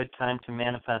good time to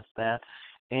manifest that.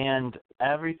 And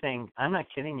everything, I'm not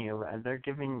kidding you, they're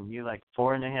giving you like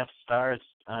 4.5 stars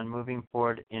on moving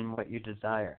forward in what you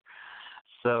desire.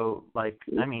 So, like,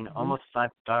 I mean, almost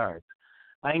 5 stars.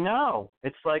 I know.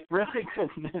 It's like really good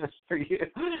news for you.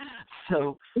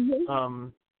 So,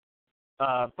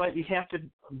 but you have to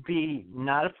be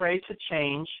not afraid to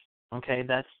change. Okay,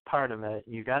 that's part of it.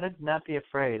 You got to not be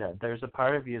afraid. There's a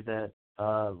part of you that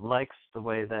likes the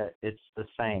way that it's the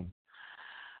same,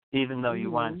 even though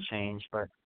you want change. But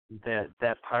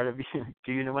that part of you,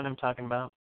 do you know what I'm talking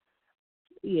about?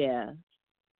 Yeah.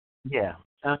 Yeah.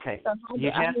 Okay. So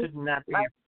you have to not be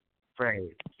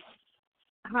afraid.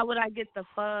 How would I get the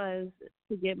funds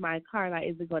to get my car? Like,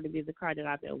 is it going to be the car that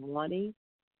I've been wanting?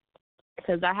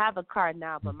 Because I have a car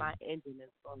now, but my engine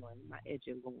is going.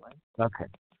 Okay.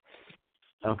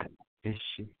 Okay. Is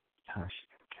she? How is she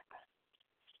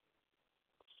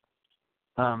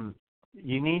gonna get that?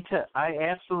 You need to. I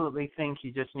absolutely think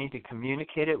you just need to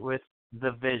communicate it with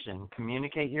the vision.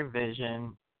 Communicate your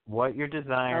vision, what you're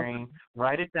desiring. Okay.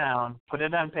 Write it down. Put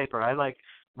it on paper. I like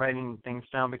writing things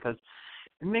down because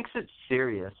it makes it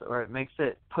serious, or it makes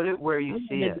it. Put it where you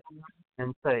see it,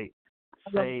 and say,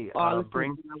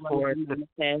 bring forth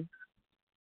the.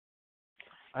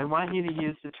 I want you to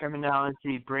use the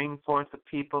terminology, bring forth the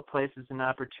people, places, and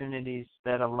opportunities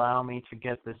that allow me to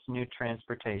get this new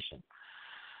transportation,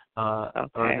 or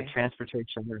the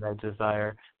transportation that I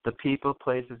desire. The people,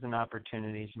 places, and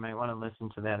opportunities. You might want to listen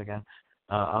to that again.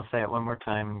 I'll say it one more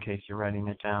time in case you're writing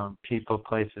it down. People,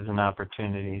 places, and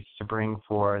opportunities to bring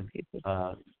forward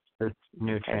this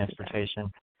new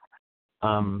transportation.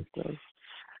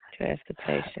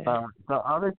 Transportation. The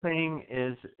other thing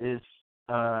is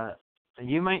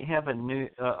you might have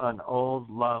an old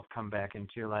love come back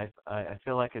into your life. I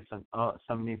feel like it's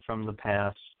somebody from the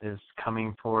past is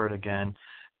coming forward again,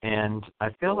 and I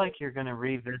feel like you're going to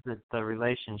revisit the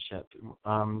relationship.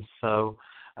 So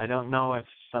I don't know if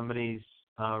somebody's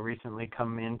recently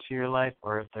come into your life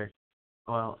or if they're,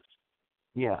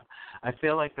 I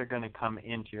feel like they're going to come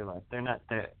into your life. They're not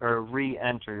there, or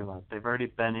re-enter your life. They've already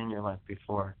been in your life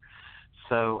before.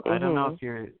 So I don't know if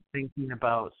you're thinking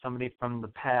about somebody from the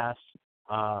past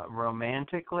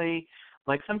romantically.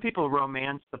 Like some people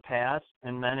romance the past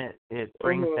and then it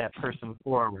brings that person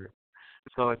forward.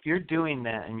 So if you're doing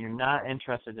that and you're not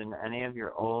interested in any of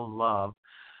your old love,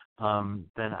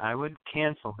 then I would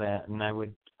cancel that and I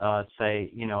would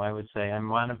say I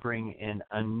want to bring in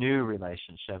a new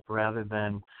relationship rather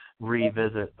than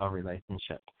revisit a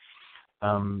relationship.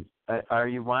 Are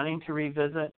you wanting to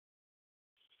revisit?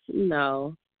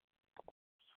 No.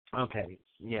 Okay.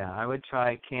 Yeah, I would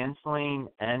try canceling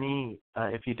any.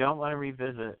 If you don't want to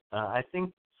revisit, I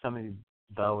think somebody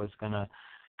though is going to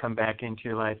come back into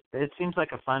your life. It seems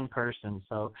like a fun person,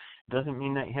 so it doesn't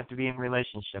mean that you have to be in a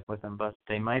relationship with them, but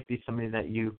they might be somebody that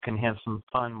you can have some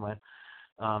fun with.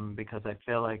 Because I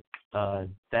feel like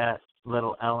that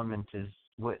little element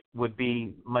would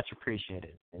be much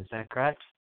appreciated. Is that correct?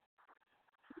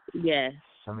 Yes.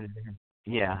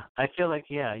 Yeah, I feel like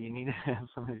you need to have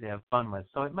somebody to have fun with.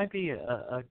 So it might be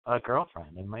a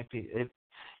girlfriend. It might be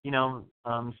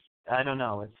I don't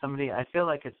know. It's somebody. I feel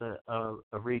like it's a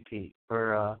repeat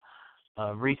or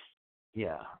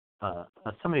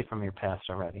somebody from your past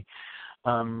already.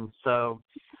 So.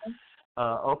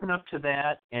 Open up to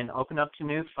that and open up to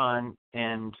new fun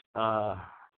and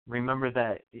remember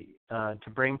that to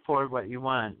bring forward what you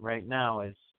want right now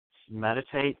is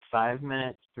meditate 5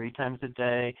 minutes 3 times a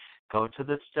day, go to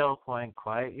the still point,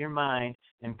 quiet your mind,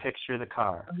 and picture the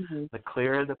car. The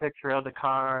clearer the picture of the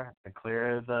car, the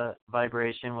clearer the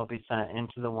vibration will be sent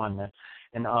into the oneness.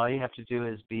 And all you have to do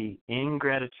is be in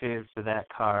gratitude for that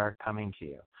car coming to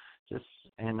you.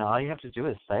 And all you have to do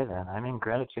is say that. I'm in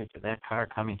gratitude for that car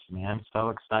coming to me. I'm so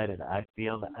excited. I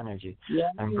feel the energy.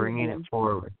 Yes. I'm bringing it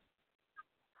forward.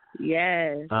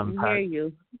 Yes, I hear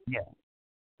you.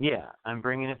 Yeah, I'm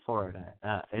bringing it forward.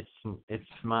 It's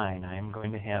mine. I am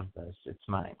going to have this. It's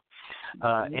mine.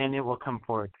 And it will come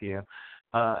forward to you.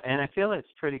 And I feel it's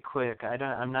pretty quick.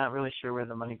 I'm not really sure where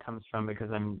the money comes from because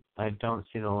I don't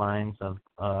see the lines of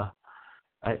the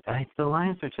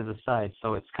lines are to the side,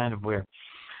 so it's kind of weird.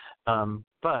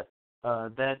 But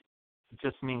that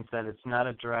just means that it's not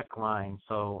a direct line.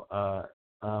 So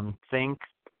think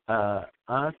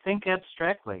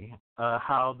abstractly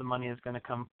how the money is going to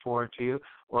come forward to you,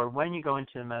 or when you go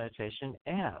into the meditation,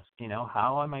 ask,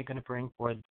 how am I going to bring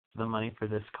forward the money for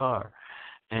this car.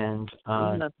 And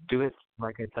do it,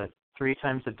 like I said, 3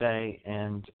 times a day,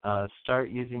 and start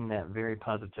using that very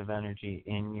positive energy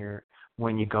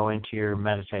when you go into your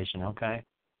meditation, okay?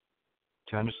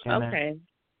 Do you understand that? Okay.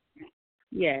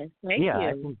 Yes, thank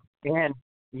you. And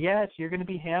yes, you're going to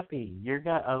be happy. You've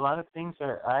got a lot of things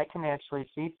that I can actually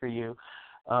see for you.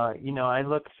 I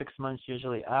look 6 months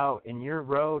usually out, and your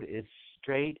road is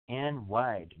straight and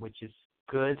wide, which is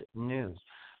good news,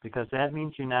 because that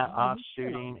means you're not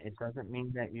offshooting. It doesn't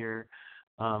mean that you're,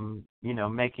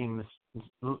 making this.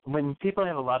 When people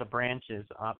have a lot of branches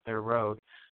off their road,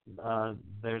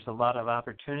 there's a lot of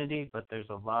opportunity, but there's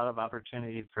a lot of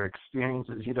opportunity for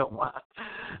experiences you don't want.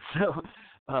 So,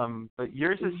 but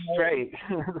yours is straight,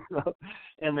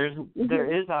 and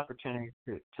there is opportunity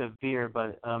to veer,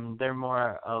 but they're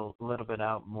more a little bit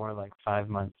out, more like 5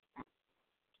 months.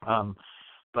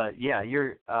 But yeah,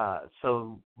 you're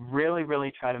so really,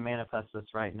 really try to manifest this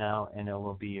right now, and it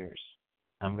will be yours.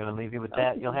 I'm going to leave you with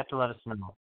that. You'll have to let us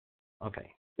know.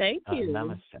 Okay. Thank you.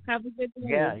 Namaste. Have a good day.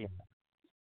 Yeah.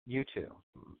 You too.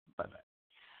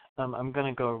 Bye-bye. I'm going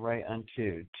to go right on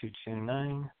to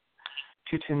 229.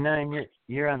 229,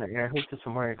 you're on the air. Who's this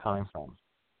and where are you calling from?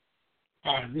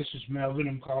 Hi, this is Melvin.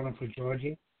 I'm calling for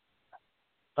Georgia.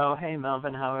 Oh, hey,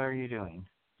 Melvin. How are you doing?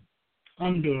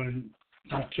 I'm doing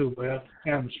not too well.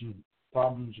 Having some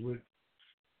problems with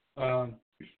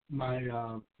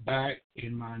my back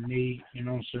and my knee, and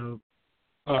also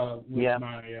with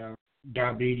my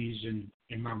diabetes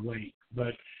and my weight.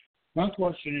 But my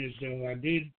question is, though, I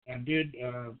did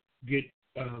get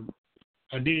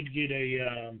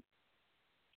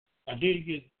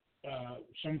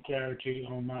some clarity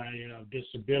on my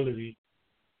disability,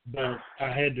 but I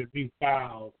had to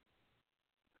refile.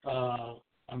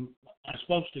 I'm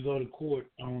supposed to go to court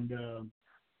on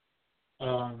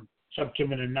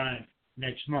September the 9th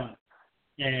next month,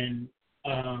 and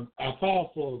I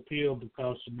filed for appeal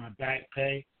because of my back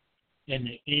pay and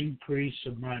the increase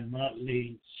of my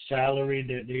monthly salary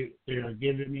that they are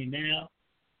giving me now.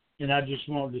 And I just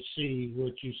wanted to see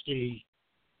what you see,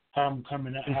 how I'm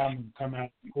coming out in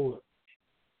court,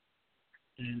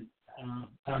 and how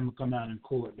I'm gonna come out in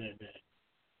court that day.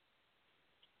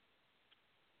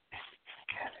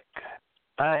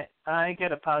 I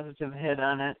get a positive hit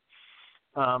on it.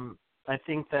 I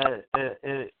think that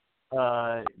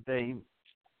they.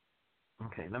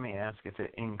 Okay, let me ask if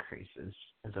it increases.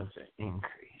 Does it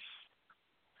increase?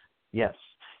 Yes.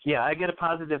 Yeah, I get a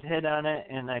positive hit on it,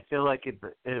 and I feel like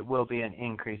it will be an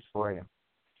increase for you.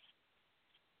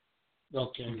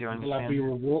 Okay. Do you understand? Will I be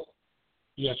rewarded?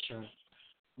 Yes, sir.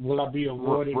 Will I be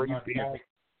awarded my back?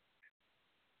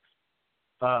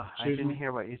 I didn't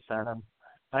hear what you said.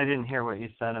 I didn't hear what you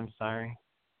said. I'm sorry.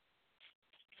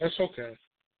 That's okay.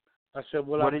 I said,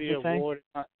 will I be awarded?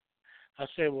 I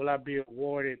said, will I be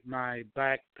awarded my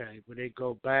back pay? Will they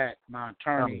go back? My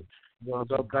attorney will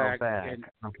go back. And,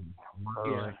 okay.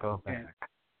 Go back.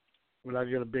 Will I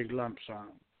get a big lump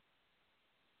sum?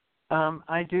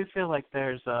 I do feel like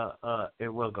there's it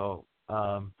will go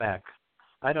back.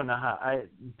 I don't know how.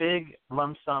 Big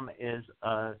lump sum is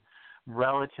a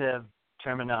relative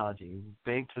terminology.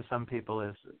 Big to some people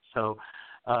is so.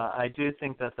 I do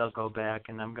think that they'll go back,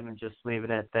 and I'm going to just leave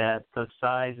it at that. The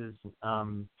size is.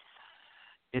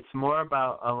 It's more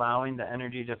about allowing the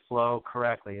energy to flow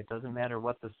correctly. It doesn't matter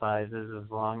what the size is,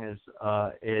 as long as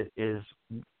it is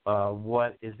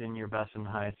what is in your best and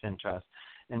highest interest.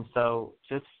 And so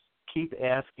just keep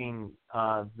asking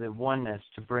the oneness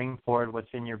to bring forward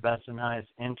what's in your best and highest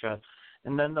interest,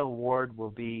 and then the award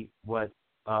will be what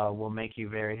will make you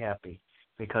very happy,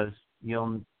 because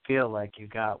you'll feel like you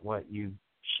got what you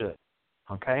should.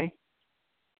 Okay?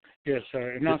 Yes,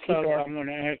 sir. And also, I'm going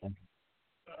to ask.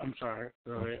 I'm sorry.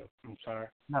 Go ahead. I'm sorry.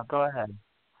 No, go ahead.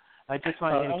 I just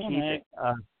want you to keep it.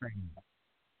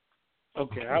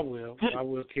 Okay, I will. I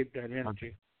will keep that energy.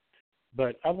 Okay.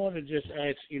 But I want to just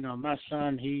ask, my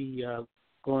son, he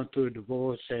going through a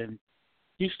divorce, and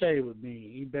he stayed with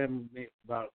me. He been with me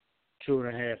about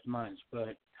 2.5 months.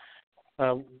 But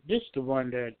this is the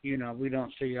one that, we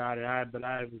don't see eye to eye, but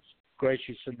I was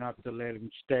gracious enough to let him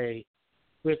stay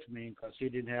with me because he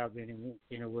didn't have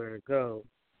anywhere to go.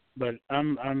 But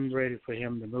I'm ready for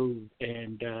him to move,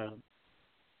 and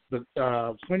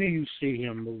when do you see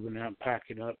him moving out,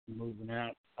 packing up, and moving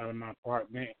out of my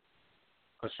apartment?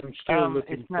 Because I'm still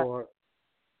looking for.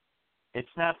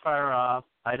 It's not far off.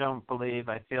 I don't believe.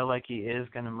 I feel like he is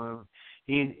going to move.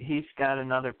 He's got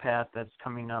another path that's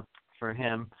coming up for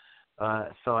him,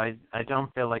 so I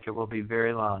don't feel like it will be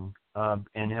very long,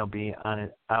 and he'll be on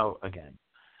it out again.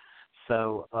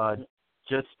 So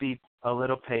just be a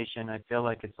little patient. I feel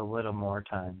like it's a little more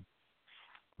time.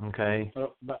 Okay.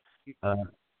 But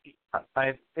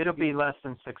it'll be less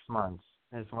than 6 months.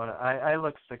 Is what I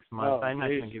look 6 months. I'm not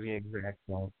going to give you exact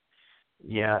date.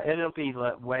 Yeah, it'll be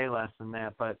way less than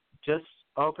that. But just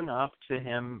open up to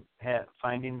him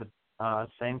finding the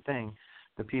same thing,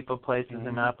 the people, places,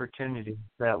 and opportunities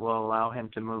that will allow him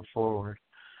to move forward.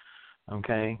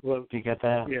 Okay. Well, do you get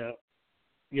that? Yeah.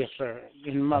 Yes, sir.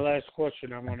 And my last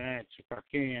question I want to ask, if I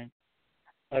can,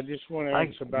 I just want to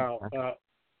ask about.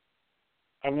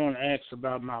 I want to ask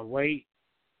about my weight.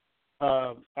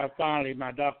 My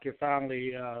doctor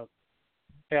finally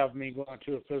helped me going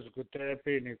to a physical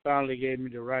therapy, and he finally gave me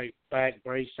the right back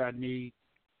brace I need.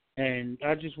 And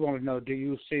I just want to know, do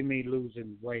you see me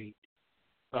losing weight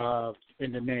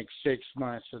in the next 6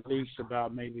 months, at least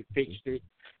about maybe 50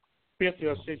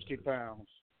 or 60 pounds?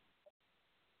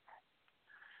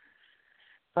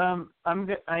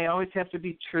 I always have to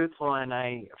be truthful, and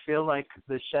I feel like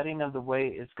the shedding of the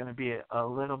weight is going to be a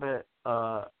little bit.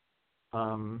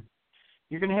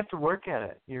 You're going to have to work at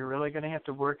it. You're really going to have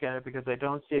to work at it because I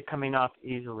don't see it coming off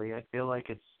easily. I feel like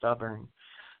it's stubborn.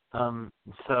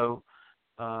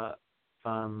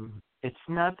 It's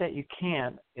not that you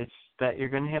can't. It's that you're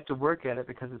going to have to work at it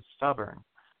because it's stubborn.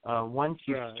 Once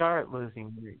you start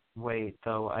losing weight,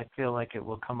 though, I feel like it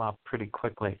will come off pretty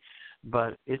quickly.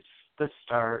 But it's the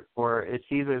start, or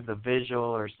it's either the visual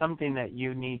or something that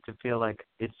you need to feel like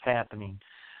it's happening.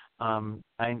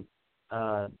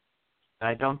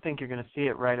 I don't think you're going to see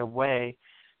it right away.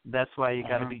 That's why you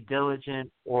got to be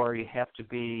diligent, or you have to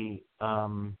be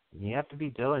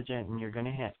diligent, and you're going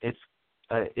to have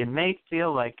it may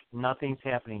feel like nothing's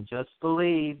happening. Just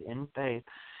believe in faith.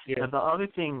 Yeah. Now, the other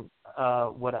thing,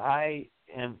 what I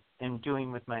am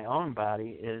doing with my own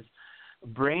body is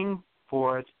bring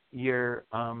forth your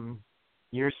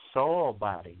soul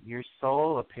body, your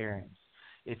soul appearance.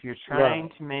 If you're trying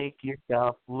to make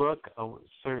yourself look a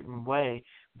certain way,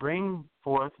 bring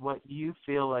forth what you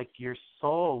feel like your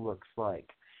soul looks like.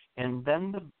 And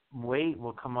then the weight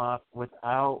will come off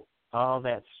without all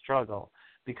that struggle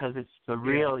because it's the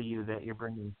real you that you're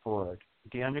bringing forward.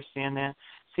 Do you understand that?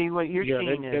 See, what you're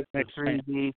seeing is the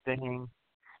 3D thing.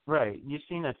 Right. You've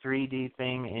seen a 3D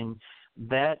thing, and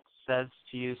that says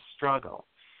to you struggle.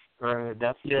 Or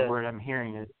that's the word I'm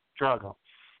hearing is struggle.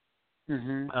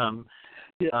 Mm-hmm.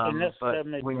 And that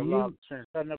makes a lot of sense.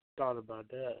 I never thought about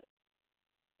that.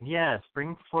 Yes,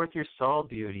 bring forth your soul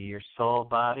beauty, your soul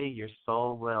body, your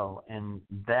soul will, and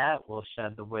that will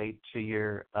shed the weight to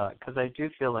your. Because I do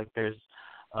feel like there's,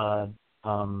 I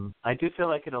do feel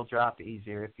like it'll drop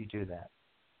easier if you do that.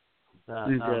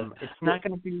 It's not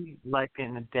going to be like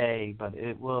in a day, but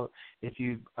it will if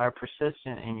you are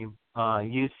persistent and you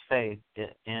use faith.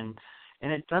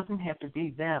 And it doesn't have to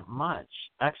be that much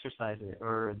exercise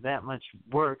or that much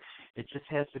work. It just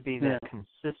has to be that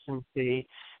consistency.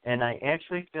 And I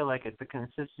actually feel like it's the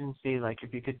consistency, like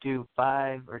if you could do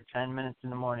 5 or 10 minutes in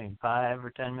the morning, 5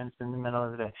 or 10 minutes in the middle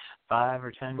of the day, 5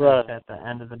 or 10 minutes at the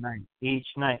end of the night,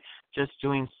 each night, just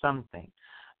doing something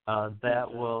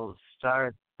that will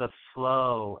start the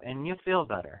flow, and you feel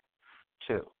better,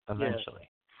 too, eventually.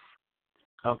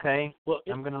 Okay? Well,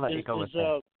 I'm going to let you go with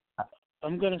that.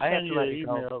 I'm going to send you an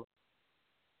email.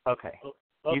 Okay.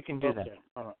 You can do that.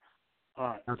 All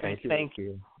right. Okay. Thank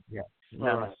you. Yeah.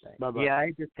 Namaste. Bye-bye. Yeah,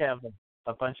 I just have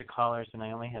a bunch of callers, and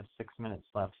I only have 6 minutes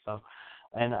left. So,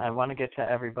 and I want to get to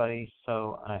everybody.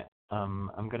 So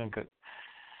I'm going to go.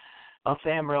 I'll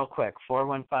say them real quick.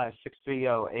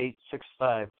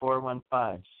 415-630-865,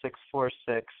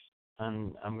 415-646,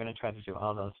 and I'm going to try to do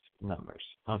all those numbers.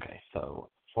 Okay. So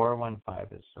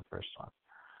 415 is the first one.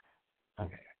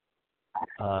 Okay.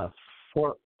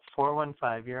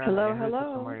 415. You're on. Hello.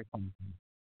 Somewhere you're coming from.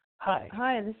 Hi.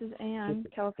 Hi, this is Ann,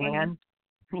 California. Ann?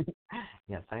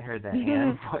 Yes, I heard that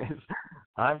Ann voice.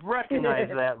 I've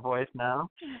recognized that voice now.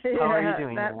 How are you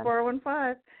doing, that Ann?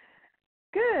 415.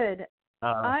 Good.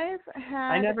 I've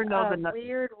had I never know a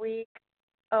weird week.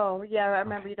 Oh, yeah, I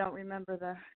remember you don't remember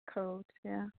the code,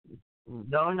 yeah.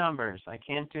 No numbers. I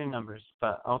can't do numbers,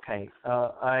 but okay.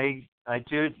 I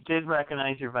did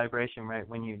recognize your vibration right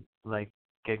when you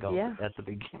giggled at the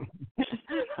beginning.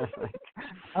 I was like,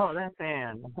 oh, that's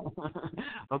Ann.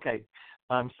 Okay.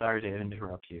 I'm sorry to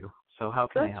interrupt you. So how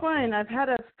can I help That's fine. you? I've had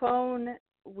a phone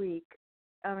week.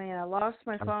 I mean, I lost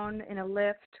my phone in a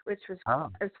lift, which was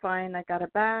fine. I got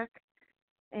it back,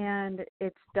 and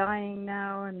it's dying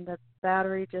now, and the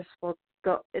battery just will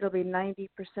go. It'll be 90%,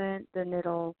 then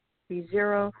it'll be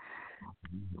 0.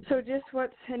 So just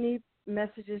what's any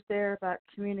messages there about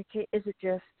communicate? Is it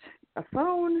just a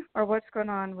phone, or what's going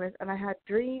on with? And I've had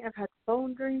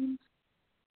phone dreams.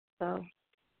 So.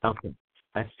 Okay.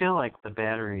 I feel like the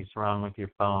battery's wrong with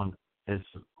your phone is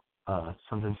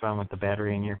something's wrong with the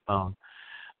battery in your phone.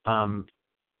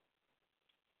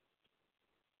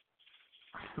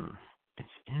 It's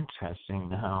interesting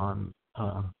now.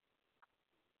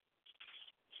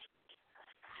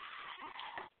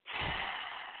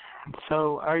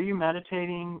 So, are you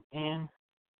meditating, Anne?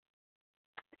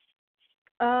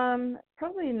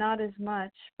 Probably not as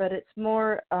much, but it's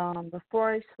more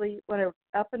before I sleep,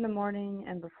 up in the morning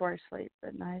and before I sleep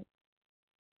at night.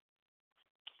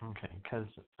 Okay, because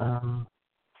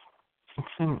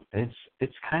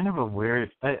it's kind of a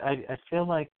weird. I feel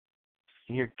like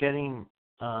you're getting.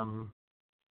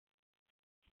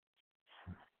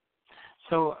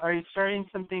 So, are you starting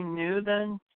something new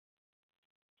then?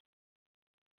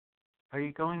 Are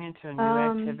you going into a new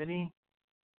activity?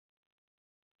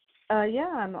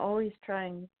 Yeah, I'm always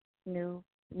trying new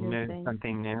things.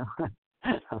 Something new.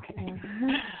 Okay.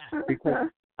 Yeah. Because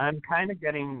I'm kind of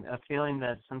getting a feeling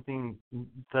that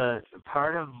the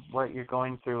part of what you're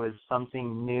going through is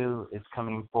something new is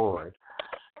coming forward.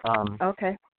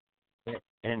 Okay.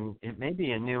 And it may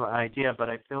be a new idea, but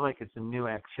I feel like it's a new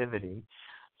activity.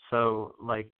 So,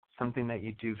 like something that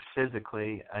you do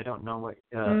physically. I don't know what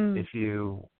if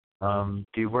you do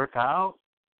you work out?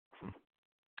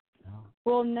 No.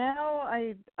 Well, now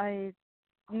I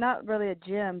not really a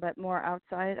gym, but more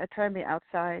outside. I try to be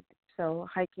outside, so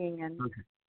hiking and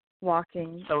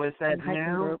walking. So is that and hiking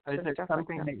new? groups Is and it stuff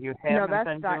something like that. that you haven't No, that's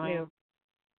been not doing? new.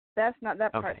 That's not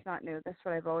that Okay. part's not new. That's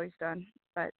what I've always done.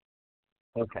 But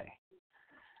okay.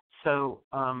 So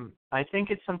I think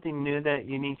it's something new that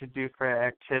you need to do for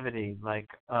activity, like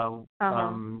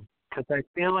because I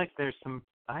feel like there's some.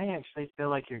 I actually feel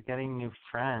like you're getting new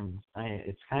friends.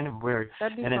 It's kind of weird,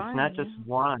 that'd be and fine, it's not just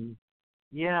one.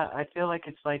 Yeah, I feel like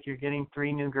it's like you're getting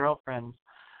 3 new girlfriends.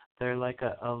 They're like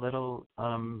a little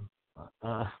a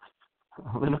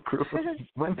little group of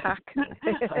women.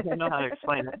 I don't know how to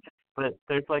explain it, but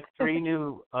there's like 3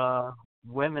 new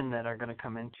women that are going to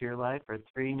come into your life, or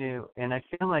 3 new, and I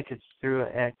feel like it's through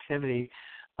an activity.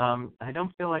 I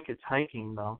don't feel like it's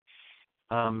hiking though.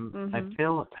 I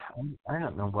feel I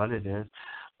don't know what it is.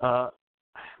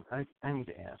 I need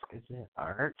to ask. Is it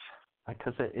art?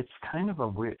 Because it's kind of a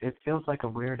weird. It feels like a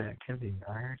weird activity.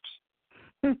 Art.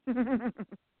 Is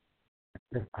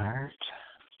it art?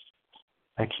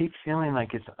 I keep feeling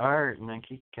like it's art, and I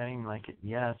keep getting like it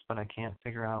yes, but I can't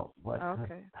figure out what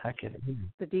the heck it is.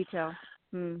 The detail.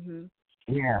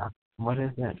 Yeah. What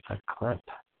is it? A clip.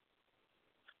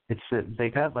 They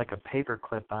got like a paper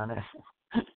clip on it.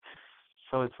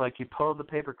 So it's like you pull the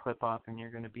paper clip off, and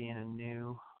you're going to be in a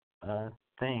new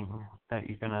thing that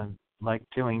you're going to like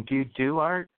doing. Do you do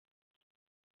art?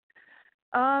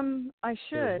 I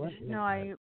should.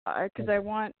 No, because I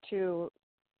want to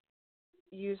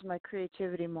use my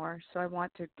creativity more. So I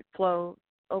want to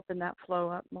open that flow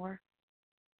up more.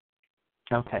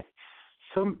 Okay.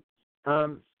 So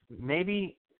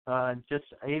maybe just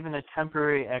even a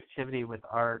temporary activity with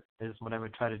art is what I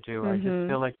would try to do. I just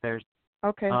feel like there's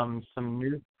some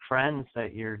new friends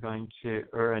that you're going to,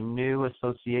 or a new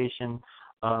association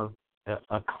of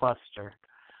a cluster.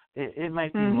 It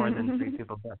might be more than 3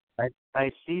 people, but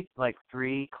I see like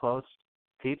 3 close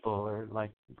people, or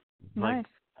like nice.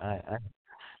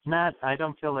 I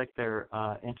don't feel like they're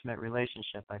intimate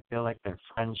relationship. I feel like they're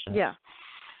friendships. Yeah.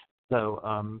 So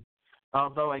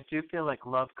although I do feel like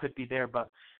love could be there, but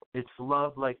it's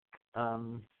love like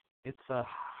it's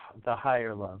the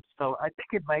higher love. So I think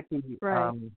it might be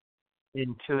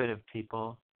intuitive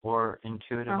people, or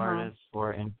intuitive artists,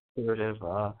 or intuitive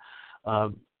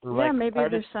maybe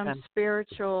there's some and,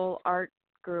 spiritual art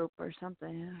group or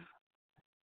something.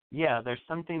 Yeah, there's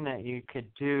something that you could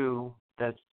do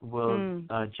that will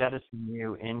jettison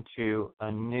you into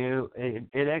a new.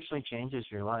 It actually changes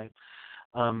your life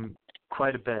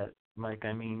quite a bit. Like,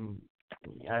 I mean,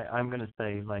 I'm going to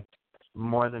say like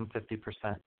more than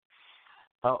 50%.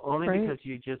 Only because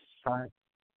you just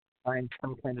find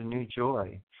some kind of new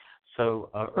joy. So,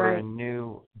 or a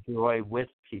new joy with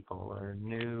people, or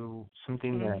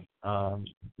something that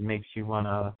makes you want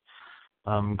to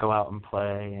go out and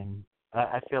play. And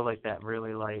I feel like that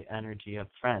really light energy of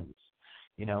friends,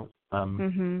 you know.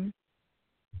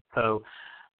 So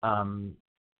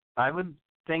I would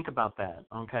think about that,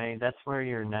 okay? That's where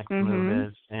your next move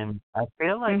is. And I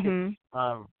feel like it's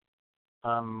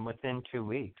within 2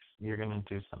 weeks you're going to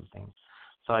do something.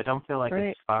 So I don't feel like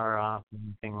it's far off,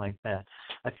 anything like that.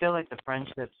 I feel like the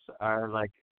friendships are like,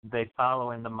 they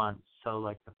follow in the months. So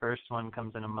like the first one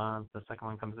comes in a month, the second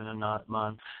one comes in a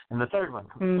month, and the third one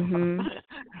comes in a month.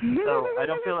 So I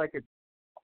don't feel like it's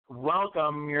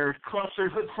welcome, you're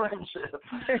clustered with friendship.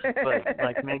 But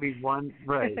like maybe one,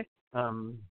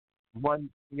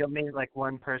 you'll meet like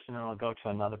one person and it'll go to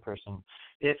another person.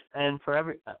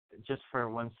 Just for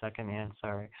 1 second, Ann,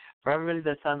 sorry. For everybody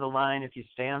that's on the line, if you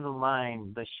stay on the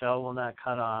line, the show will not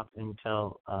cut off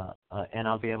until and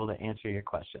I'll be able to answer your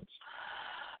questions.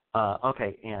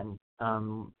 Okay, Ann.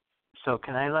 So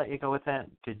can I let you go with that?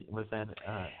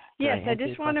 Yes, I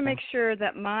just want to make sure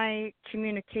that my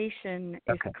communication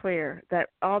is clear, that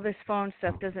all this phone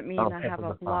stuff doesn't mean I have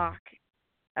a block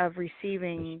of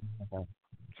receiving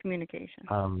communication.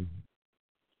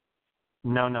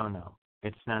 No.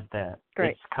 It's not that.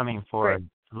 Great. It's coming forward.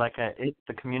 Great.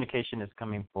 The communication is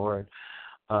coming forward.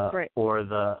 Great. Or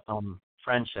the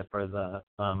friendship or the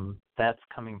that's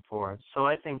coming forward. So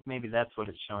I think maybe that's what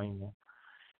it's showing you.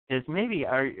 Is maybe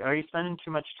are you spending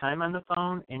too much time on the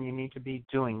phone and you need to be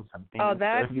doing something? Oh,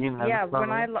 that yeah.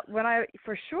 When I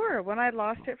for sure when I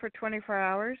lost it for 24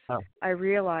 hours, I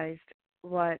realized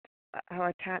how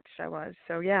attached I was.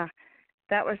 So yeah,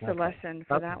 that was the lesson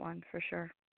for that one for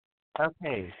sure.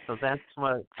 Okay, so that's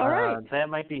what. All right. That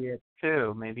might be it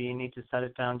too. Maybe you need to set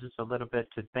it down just a little bit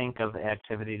to think of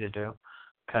activity to do.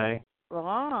 Okay.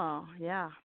 Oh yeah.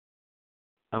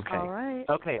 Okay. All right.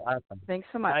 Okay, awesome. Thanks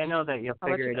so much. I know that you'll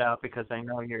figure it out because I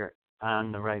know you're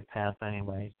on the right path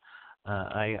anyway.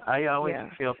 I always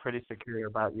feel pretty secure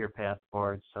about your path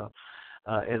forward, so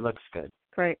it looks good.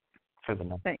 Great. For the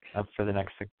next Thanks. For the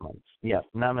next 6 months. Yeah.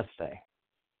 Namaste.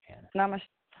 Namaste.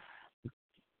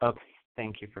 Okay.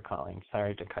 Thank you for calling.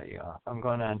 Sorry to cut you off. I'm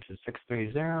going on to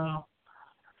 630.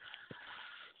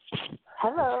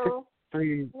 Hello.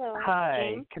 630. Hello.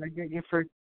 Hi. James? Can I get your first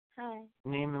Hi.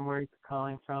 name and where you're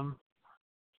calling from?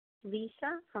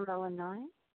 Lisa from Illinois.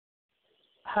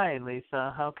 Hi,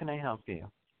 Lisa. How can I help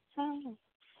you? Hi.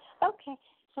 Okay.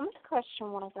 So my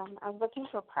question was, I was looking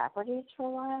for properties for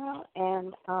a while,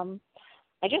 and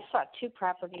I just saw 2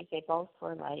 properties. They both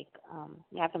were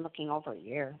I've been looking over a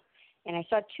year, and I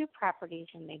saw 2 properties,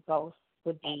 and they both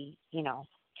would be,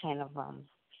 kind of,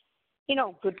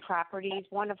 good properties.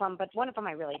 One of them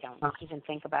I really don't even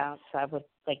think about, so I would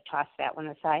toss that one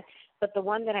aside. But the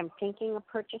one that I'm thinking of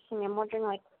purchasing, I'm wondering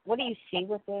what do you see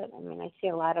with it? I mean, I see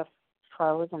a lot of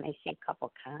pros and I see a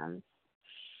couple cons.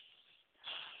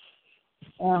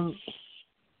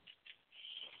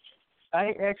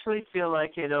 I actually feel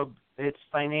like it's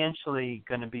financially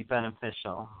going to be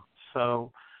beneficial.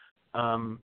 So,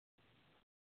 oh,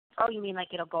 you mean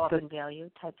it'll go up in value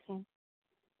type thing?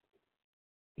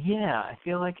 Yeah, I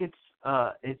feel like it's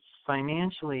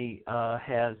financially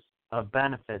has a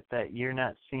benefit that you're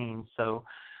not seeing. So,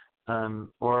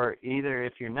 or either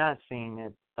if you're not seeing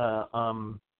it,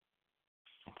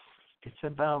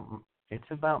 it's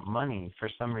about money for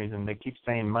some reason. They keep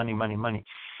saying money, money, money.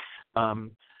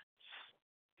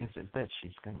 Is it that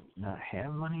she's going to not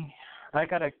have money? I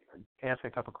got to ask a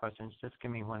couple questions. Just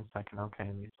give me 1 second, okay,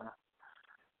 Lisa?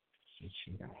 Is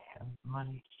she going to have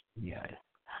money? Yeah. Okay,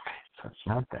 so it's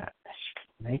not that. She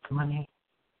can make money?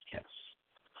 Yes.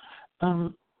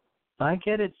 I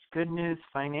get it's good news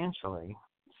financially.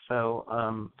 So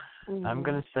I'm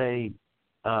going to say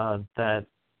that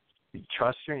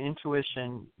trust your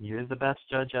intuition. You're the best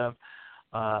judge of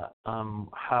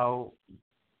how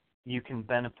you can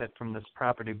benefit from this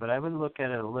property. But I would look at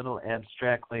it a little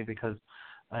abstractly because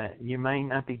you might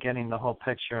not be getting the whole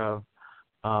picture of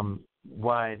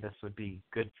why this would be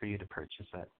good for you to purchase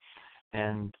it.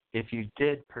 And if you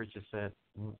did purchase it,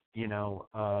 you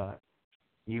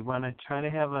want to try to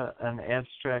have an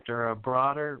abstract or a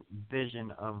broader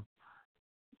vision of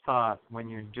thought when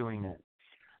you're doing it.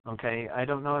 Okay, I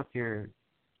don't know if you're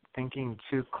thinking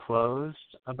too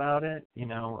closed about it.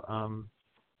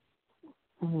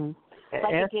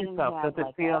 Ask yourself, does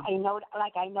it feel? I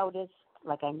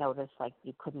noticed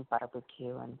you couldn't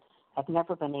barbecue, and I've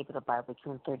never been able to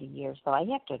barbecue in 30 years. So I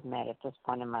have to admit, at this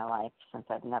point in my life, since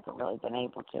I've never really been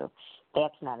able to,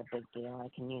 that's not a big deal. I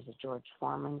can use a George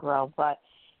Foreman grill, but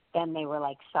then they were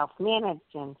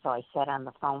self-managed, and so I sat on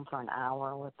the phone for an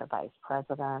hour with the vice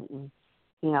president, and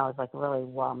it was a really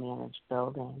well-managed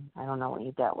building. I don't know what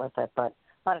you dealt with it, but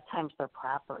a lot of times they're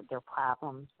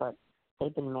problems, but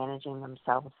they've been managing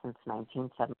themselves since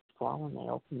 1974 when they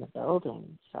opened the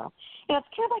building. So, it's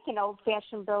kind of like an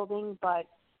old-fashioned building, but,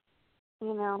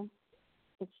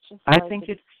 it's just I think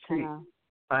it's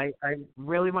I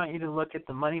really want you to look at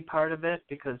the money part of it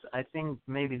because I think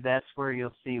maybe that's where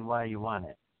you'll see why you want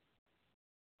it.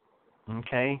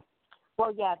 Okay?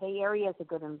 Well, yeah, the area is a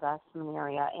good investment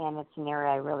area, and it's an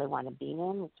area I really want to be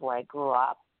in. It's where I grew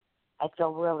up. I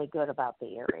feel really good about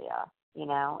the area.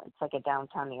 It's like a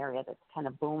downtown area that's kind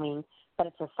of booming, but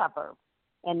it's a suburb.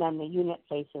 And then the unit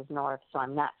faces north, so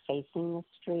I'm not facing the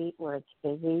street where it's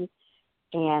busy.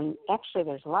 And actually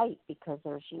there's light because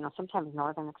there's, sometimes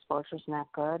northern exposure is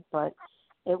not good, but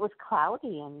it was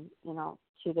cloudy and,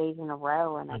 2 days in a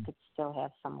row, and I could still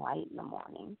have some light in the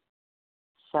morning.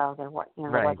 So there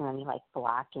wasn't any like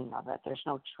blocking of it. There's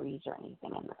no trees or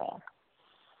anything in the back.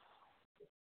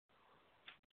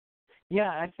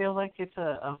 Yeah, I feel like it's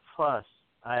a plus.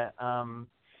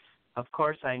 Of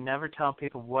course, I never tell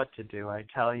people what to do. I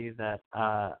tell you that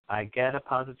I get a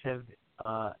positive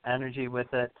energy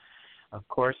with it. Of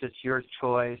course, it's your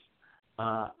choice.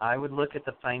 I would look at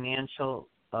the financial,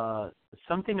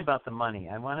 something about the money.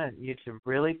 I want you to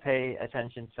really pay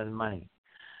attention to the money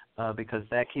because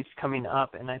that keeps coming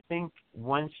up. And I think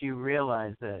once you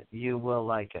realize it, you will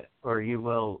like it or you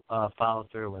will follow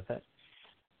through with it,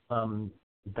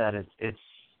 that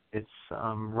it's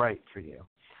right for you.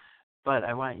 But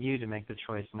I want you to make the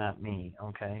choice, not me,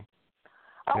 okay?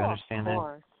 Do you understand of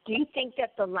course. that? Do you think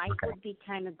that the light would be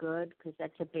kind of good? Because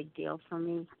that's a big deal for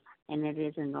me, and it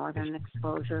is a northern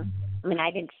exposure. I mean, I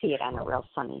didn't see it on a real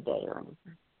sunny day or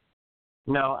anything.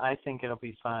 No, I think it'll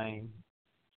be fine.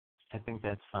 I think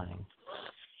that's fine.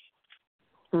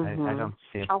 Mm-hmm. I don't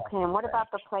see it. Okay, and what about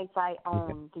the place I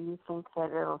own? Do you think that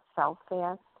it'll sell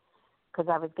fast? Because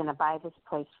I was going to buy this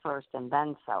place first and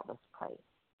then sell this place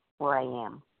where I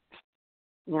am.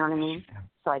 You know what I mean?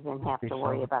 So I didn't have to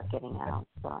worry about getting out.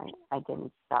 So I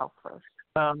didn't sell first.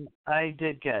 I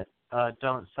did get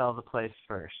don't sell the place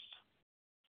first.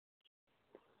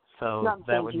 So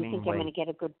that would mean do you think I'm going to get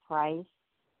a good price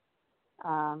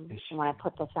when I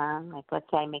put this on? Like, let's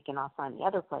say I make an offer on the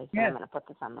other place, and I'm going to put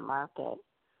this on the market.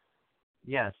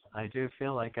 Yes, I do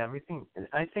feel like everything.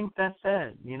 I think that's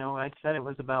it. I said it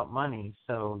was about money.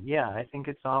 So, yeah, I think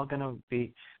it's all going to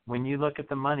be, when you look at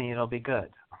the money, it'll be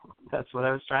good. That's what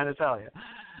I was trying to tell you.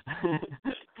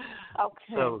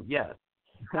 Okay. So, yes.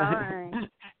 All right.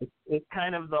 It's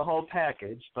kind of the whole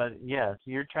package, but, yes,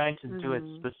 you're trying to do it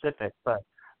specific. But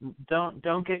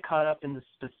don't get caught up in the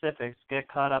specifics. Get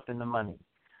caught up in the money.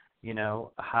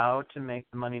 How to make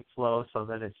the money flow so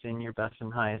that it's in your best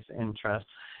and highest interest,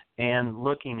 and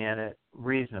looking at it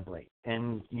reasonably.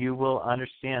 And you will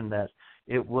understand that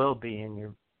it will be in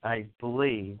your, I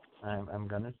believe,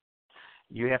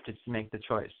 you have to make the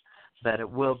choice, that it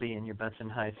will be in your best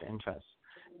and highest interest.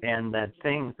 And that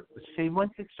things,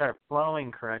 once you start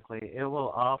flowing correctly, it will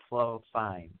all flow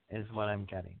fine, is what I'm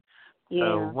getting. Yeah.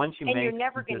 So once you and make you're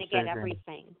never going to get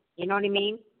everything. You know what I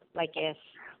mean? Like if,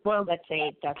 let's say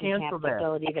it doesn't have the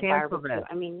ability to barbecue. That.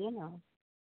 I mean,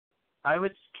 I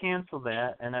would cancel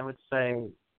that, and I would say,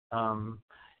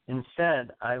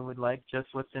 instead, I would like just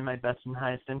what's in my best and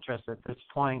highest interest at this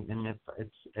point, and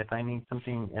if I need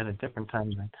something at a different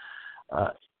time,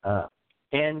 then.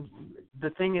 And the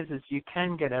thing is you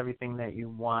can get everything that you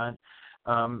want.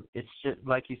 It's just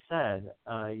like you said,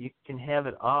 you can have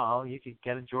it all. You could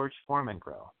get a George Foreman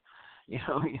grill,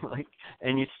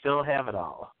 and you still have it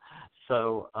all.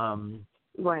 So,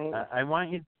 right. I want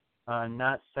you.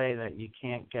 Not say that you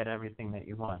can't get everything that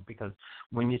you want, because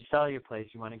when you sell your place,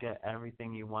 you want to get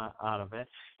everything you want out of it,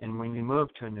 and when you move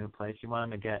to a new place, you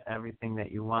want to get everything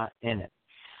that you want in it.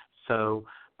 So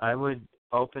I would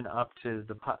open up to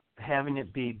having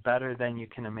it be better than you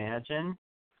can imagine,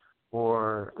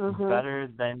 or better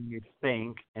than you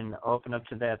think, and open up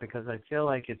to that, because I feel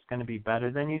like it's going to be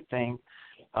better than you think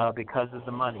because of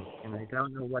the money, and I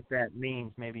don't know what that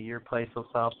means. Maybe your place will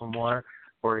sell for more,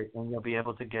 and you'll be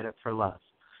able to get it for less,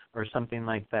 or something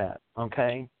like that.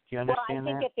 Okay? Do you understand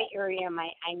that? Well, I think at the area I'm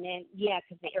in,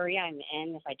 because the area I'm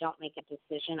in, if I don't make a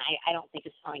decision, I don't think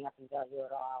it's going up in value at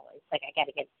all. It's like I got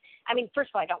to get, first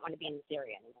of all, I don't want to be in this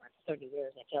area anymore. It's 30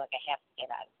 years. I feel like I have to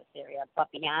get out of this area. But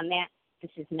beyond that,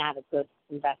 this is not a good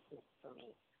investment for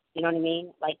me. You know what I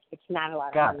mean? Like, it's not a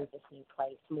lot of money, this new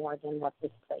place, more than what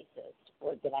this place is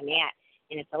that I'm at.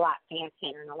 And it's a lot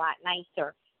fancier and a lot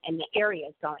nicer. And the area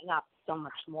is going up so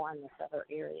much more in this other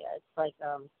area. It's like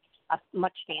a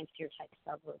much fancier type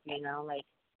suburb, like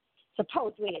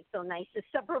supposedly it's so nice, the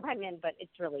suburb I'm in, but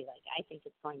it's really like, I think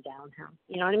it's going downhill.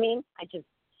 You know what I mean? I just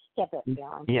get that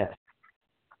feeling. Yes.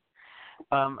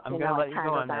 I'm going to let you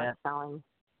go on that.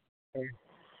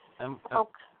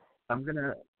 I'm going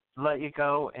to let you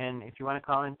go, and if you want to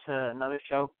call into another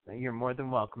show, you're more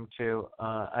than welcome to.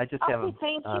 I just have a...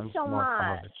 thank you so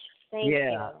much. Thank you.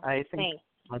 Yeah, I think... Thanks.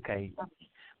 Okay.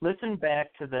 Listen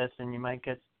back to this, and you might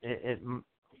get it.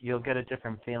 You'll get a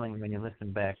different feeling when you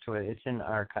listen back to it. It's in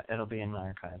archive. It'll be in the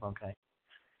archive. Okay.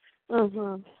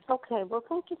 Okay. Well,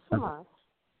 thank you so much.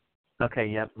 Okay.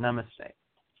 Yep. Namaste.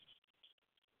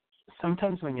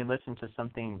 Sometimes when you listen to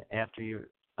something after you,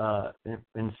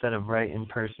 instead of right in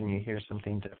person, you hear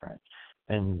something different.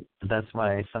 and that's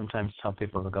why I sometimes tell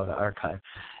people to go to archive.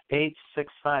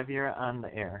 865, you're on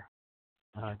the air.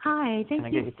 Hi,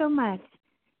 thank you so much.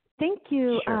 Thank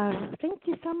you. Sure. Thank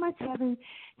you so much, Reverend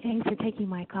James, for taking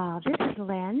my call. This is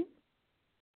Lynn.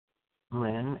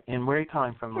 Lynn, and where are you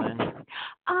calling from, Lynn?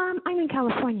 I'm in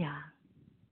California.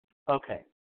 Okay.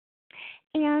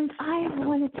 And I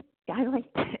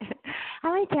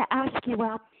like to ask you.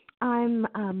 Well, I'm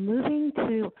moving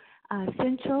to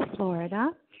Central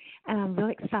Florida, and I'm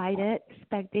really excited,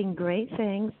 expecting great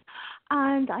things.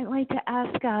 And I'd like to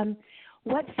ask,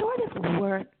 what sort of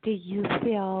work do you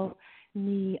feel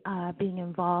me being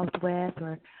involved with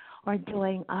or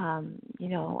doing,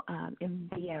 in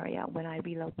the area when I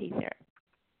relocate there?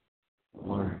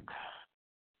 Work.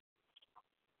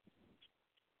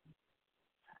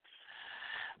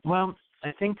 Well,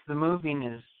 I think the moving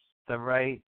is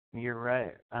you're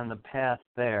right on the path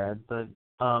there. The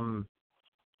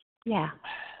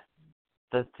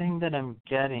thing that I'm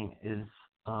getting is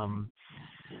I'm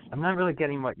not really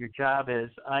getting what your job is.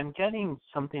 I'm getting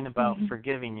something about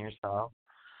forgiving yourself.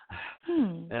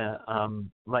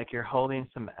 Like you're holding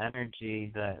some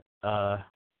energy that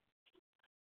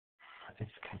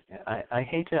I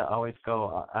hate to always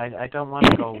go. I don't want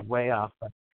to go way off,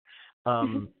 but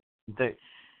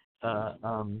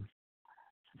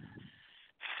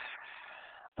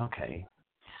okay.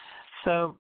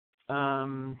 So,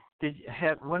 when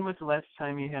was the last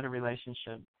time you had a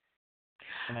relationship?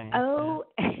 Oh,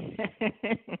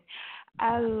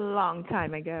 a long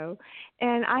time ago,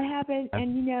 and I haven't.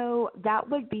 And that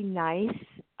would be nice.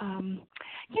 I'm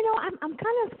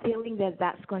kind of feeling that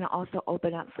that's going to also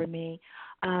open up for me.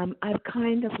 I've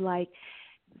kind of like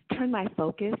turned my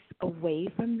focus away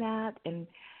from that, and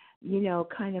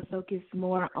kind of focus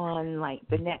more on like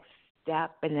the next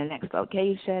step and the next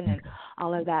location and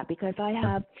all of that, because I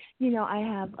have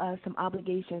some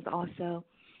obligations also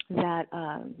that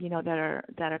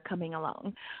that are coming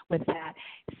along with that.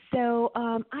 So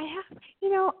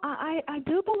I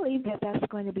do believe that that's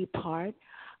going to be part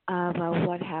of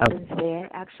what happens there.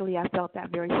 Actually, I felt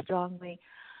that very strongly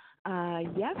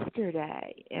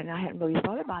yesterday, and I hadn't really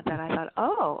thought about that. I thought,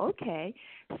 oh, okay,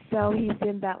 so he's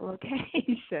in that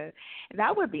location.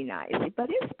 That would be nice, but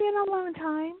it's been a long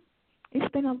time. It's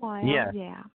been a while.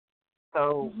 Yeah.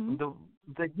 So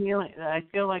the healing, I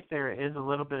feel like there is a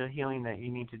little bit of healing that you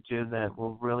need to do that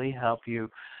will really help you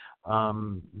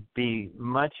be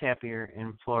much happier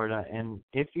in Florida. And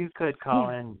if you could call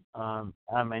in on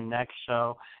my next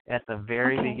show at the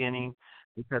very beginning,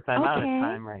 because I'm out of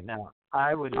time right now,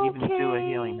 I would even do a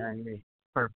healing on you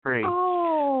for free.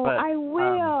 Oh, but, I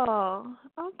will.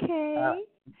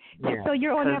 So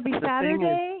you're on every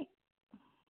Saturday?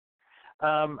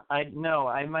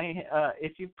 I might,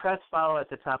 if you press follow at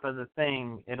the top of the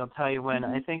thing, it'll tell you when.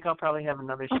 I think I'll probably have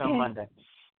another show Monday.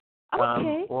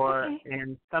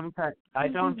 And sometimes I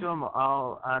don't do them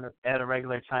all at a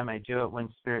regular time. I do it when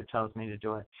Spirit tells me to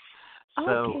do it.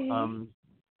 So,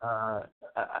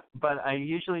 but I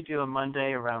usually do a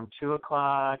Monday around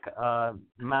 2:00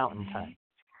 Mountain Time.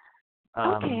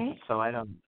 So I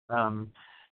don't,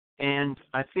 and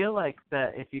I feel like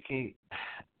that if you can,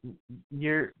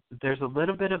 there's a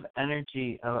little bit of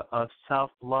energy of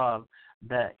self-love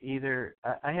that either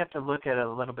I have to look at it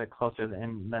a little bit closer,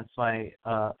 and that's why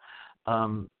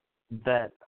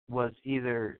that was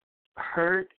either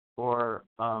hurt or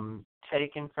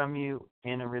taken from you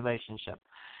in a relationship,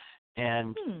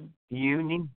 and you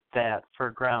need that for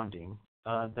grounding.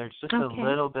 There's just a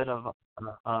little bit of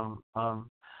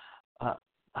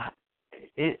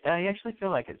I actually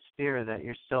feel like it's fear that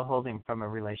you're still holding from a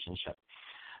relationship.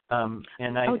 And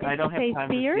I don't have time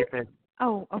to see if it's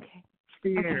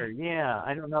fear. Yeah,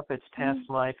 I don't know if it's past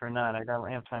life or not. I don't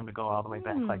have time to go all the way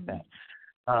back like that.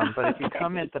 But if you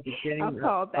come at the beginning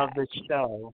of the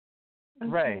show,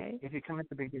 if you come at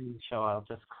the beginning of the show, I'll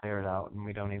just clear it out, and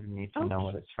we don't even need to know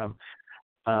what it's from.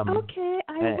 I will.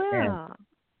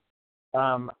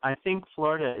 I think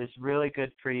Florida is really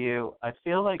good for you. I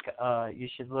feel like you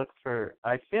should look for.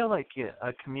 I feel like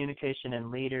communication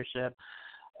and leadership.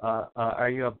 Are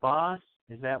you a boss?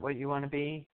 Is that what you want to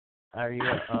be? Are you?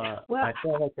 I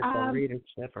feel like it's a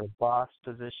leadership or boss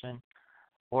position,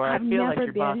 or I feel like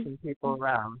you're bossing people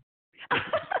around.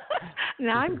 No,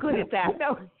 I'm good at that.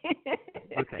 No.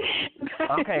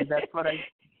 Okay, that's what I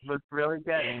was really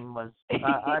getting was.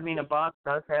 I mean, a boss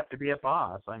does have to be a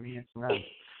boss. I mean, it's not.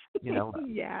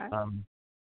 Yeah.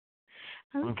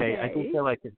 Okay, I do feel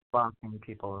like it's bossing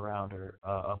people around or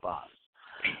a boss.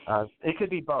 It could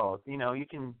be both. You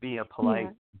can be a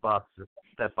polite boss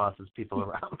that bosses people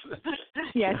around.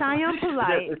 Yes, I am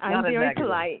polite. I'm very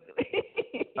polite.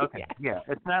 Okay, yeah,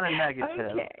 it's not a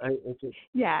negative. Okay. It's just,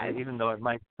 Yes. even though it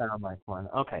might sound like one.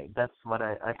 Okay, that's what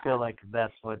I feel like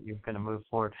that's what you're going to move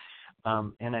forward.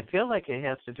 And I feel like it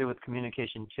has to do with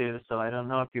communication too. So I don't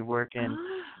know if you work in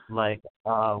like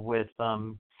with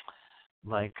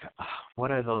like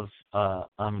what are those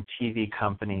TV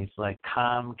companies like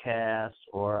Comcast,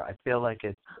 or I feel like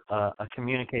it's a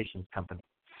communications company.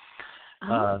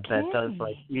 That does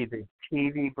like either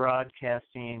TV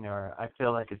broadcasting, or I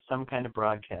feel like it's some kind of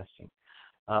broadcasting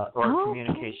or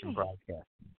communication broadcasting.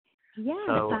 Yes,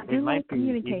 so I do it might like be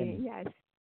communicating. even, Yes.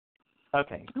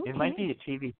 okay, it might be a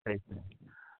TV station,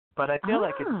 but I feel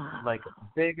like it's like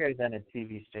bigger than a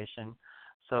TV station.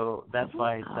 So that's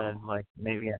why I said like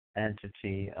maybe an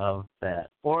entity of that,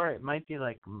 or it might be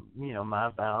like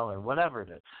Mabel or whatever it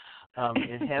is.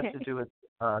 It has to do with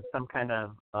some kind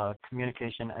of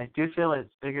communication. I do feel it's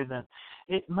bigger than.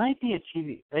 It might be a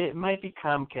TV. It might be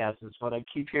Comcast is what I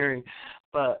keep hearing,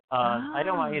 but I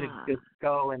don't want you to just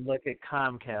go and look at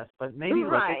Comcast, but maybe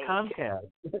look at Comcast.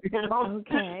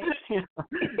 Okay.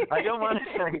 I don't want to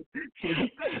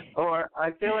say, or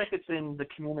I feel like it's in the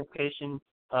communication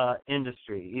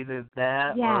industry, either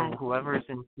that or whoever's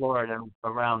in Florida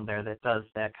around there that does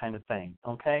that kind of thing.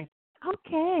 Okay.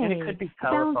 Okay. And it could be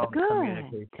telephone Sounds good.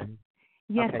 communication.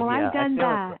 Yes, okay, well, I've done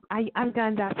that. I've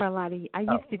done that for a lot of. I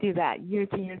used to do that years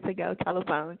and years ago,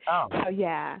 telephone. Oh. So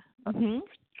yeah. Mhm.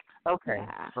 Okay.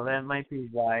 Yeah. So that might be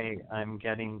why I'm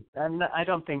getting. I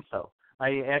don't think so.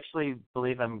 I actually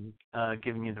believe I'm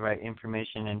giving you the right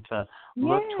information, and to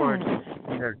look towards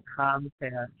either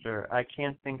Comcast or I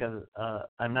can't think of.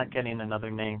 I'm not getting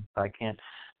another name, so I can't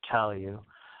tell you.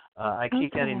 I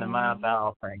keep getting the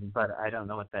Mabel thing, but I don't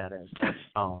know what that is. That's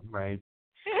phone, right?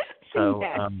 So,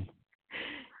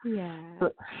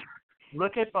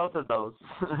 look at both of those,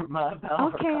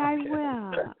 Mabel. Okay, I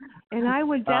will, and I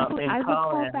would definitely. I would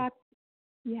call in. back.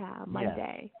 Yeah,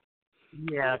 Monday.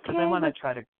 Yeah, because I want to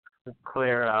try to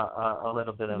clear out a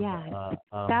little bit of. Yes,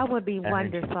 that would be energy.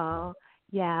 Wonderful.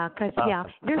 Yeah, because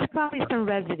there's probably some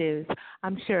residues.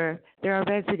 I'm sure there are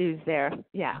residues there.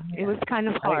 Yeah, it was kind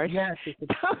of harsh. Yes.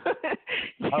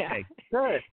 Okay,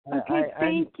 good. Okay,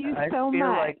 thank you so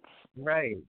much.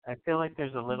 Right. I feel like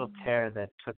there's a little tear that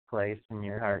took place in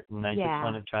your heart, and I just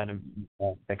want to try to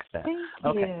fix that.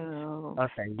 Thank you.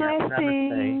 Okay.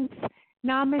 Blessings.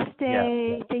 Namaste.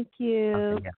 Yeah. Thank you.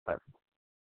 Okay, yeah.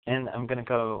 And I'm going to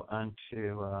go on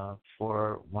to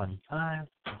 415.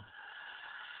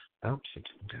 Oops, it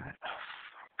didn't do it.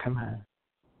 Come on.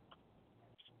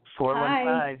 415,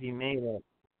 Hi. You made it.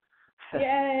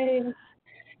 Yay.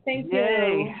 Thank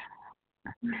Yay.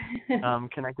 you.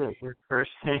 Can I get your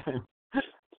first name and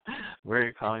where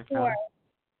you're calling from? Sure.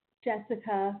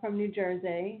 Jessica from New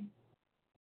Jersey.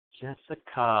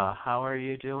 Jessica, how are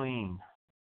you doing?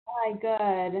 Hi,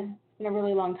 good. It's been a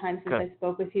really long time since I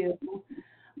spoke with you.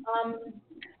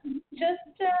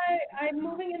 I'm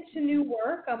moving into new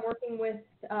work. I'm working with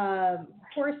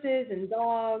horses and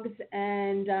dogs,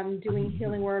 and I'm doing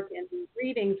healing work and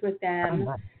readings with them.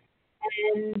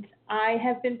 And I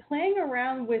have been playing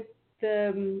around with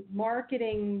the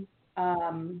marketing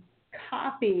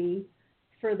copy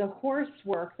for the horse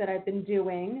work that I've been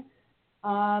doing.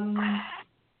 And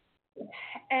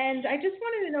I just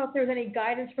wanted to know if there's any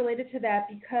guidance related to that,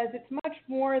 because it's much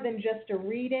more than just a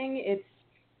reading. It's,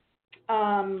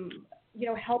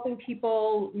 helping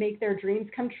people make their dreams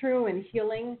come true and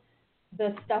healing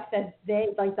the stuff that they,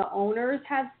 like the owners,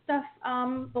 have stuff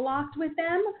blocked with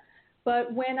them.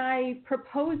 But when I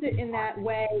propose it in that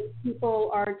way,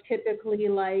 people are typically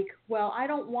like, well, I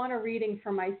don't want a reading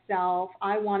for myself.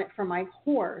 I want it for my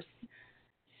horse.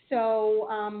 So,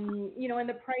 and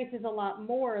the price is a lot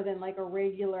more than like a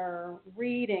regular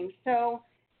reading. So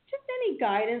just any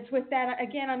guidance with that.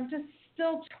 Again, I'm just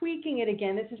still tweaking it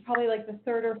again. This is probably like the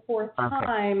third or fourth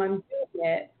time I'm doing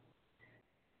it.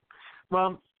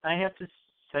 Well, I have to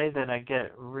say that I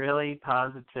get really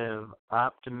positive,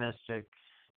 optimistic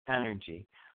energy.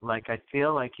 Like I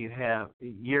feel like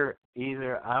you're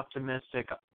either optimistic.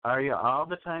 Are you all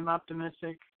the time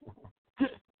optimistic?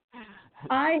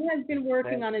 I have been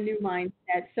working on a new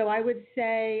mindset, so I would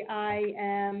say I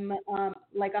am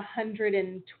like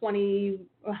 120,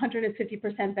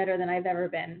 150% better than I've ever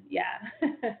been. Yeah.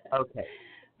 Okay.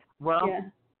 Well,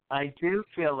 I do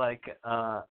feel like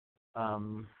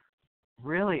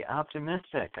really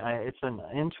optimistic. It's an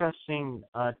interesting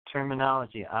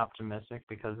terminology, optimistic,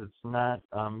 because it's not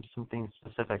something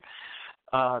specific.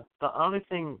 The other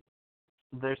thing,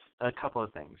 there's a couple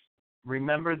of things.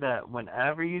 Remember that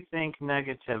whenever you think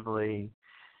negatively,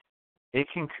 it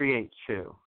can create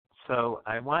two. So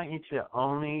I want you to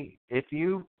only, if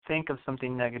you think of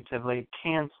something negatively,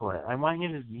 cancel it. I want you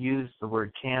to use the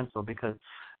word cancel because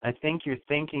I think you're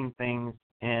thinking things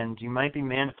and you might be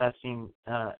manifesting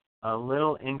a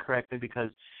little incorrectly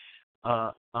because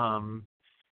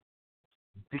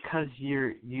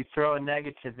you throw a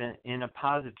negative in a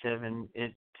positive and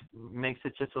it makes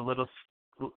it just a little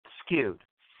skewed.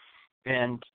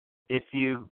 And if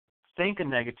you think a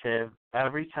negative,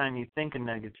 every time you think a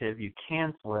negative, you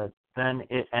cancel it, then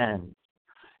it ends.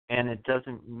 And it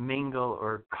doesn't mingle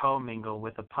or commingle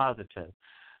with a positive.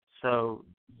 So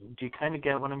do you kind of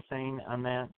get what I'm saying on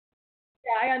that?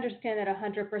 Yeah, I understand that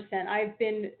 100%. I've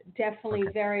been definitely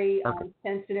very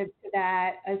sensitive to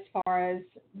that as far as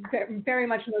very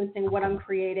much noticing what I'm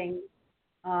creating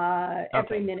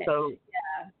every minute. So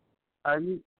yeah.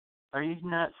 Are you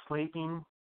not sleeping?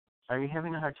 Are you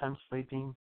having a hard time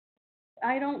sleeping?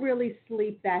 I don't really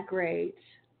sleep that great.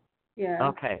 Yeah.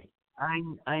 Okay.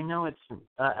 I know it's.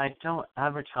 I don't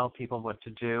ever tell people what to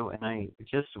do, and I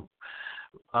just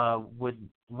would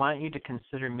want you to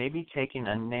consider maybe taking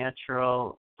a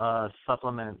natural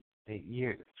supplement.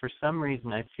 For some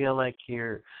reason, I feel like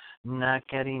you're not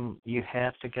getting. You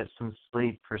have to get some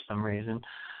sleep for some reason.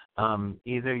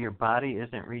 Either your body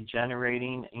isn't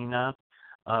regenerating enough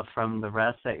from the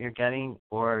rest that you're getting,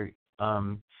 or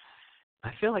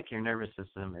I feel like your nervous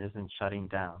system isn't shutting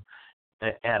down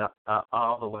at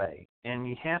all the way. And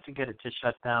you have to get it to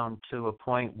shut down to a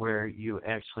point where you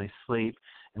actually sleep.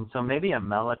 And so maybe a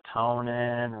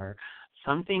melatonin or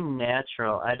something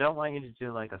natural. I don't want you to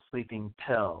do like a sleeping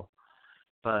pill,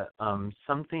 but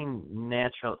something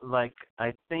natural, like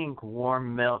I think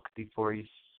warm milk before you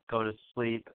go to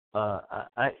sleep.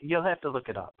 You'll have to look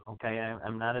it up, okay?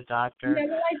 I'm not a doctor. Yeah,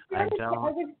 well,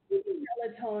 I was taking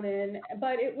melatonin,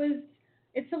 but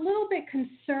it's a little bit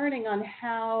concerning on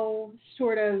how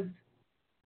sort of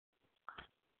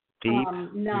deep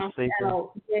knocked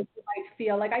out it might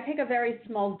feel. Like I take a very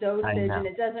small dosage and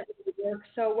it doesn't really work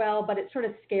so well, but it sort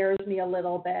of scares me a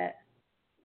little bit.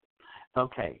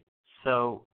 Okay,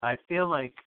 so I feel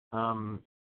like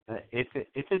if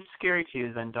it's scary to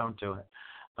you, then don't do it.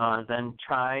 Then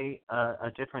try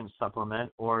a different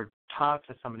supplement or talk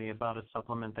to somebody about a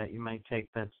supplement that you might take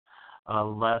that's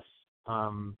less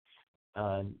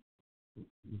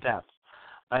depth.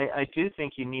 I do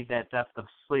think you need that depth of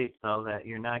sleep, though, that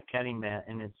you're not getting that,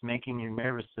 and it's making your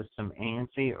nervous system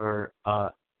antsy or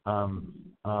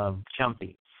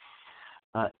jumpy.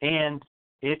 And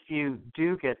if you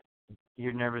do get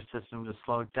your nervous system to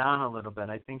slow down a little bit,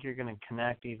 I think you're going to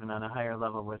connect even on a higher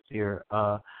level with your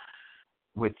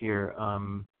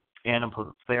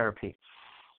animal therapy.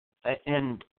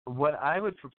 And what I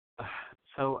would,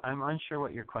 so I'm unsure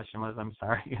what your question was. I'm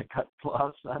sorry, I got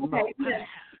lost. Okay.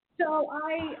 So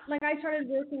I started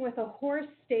working with a horse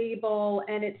stable,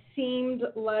 and it seemed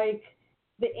like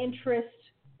the interest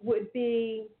would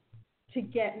be to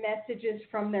get messages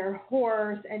from their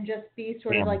horse and just be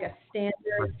sort of like a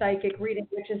standard psychic reading,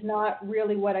 which is not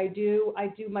really what I do. I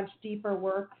do much deeper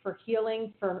work for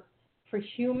healing for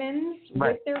humans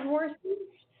with their horses.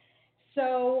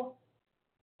 So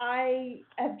I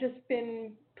have just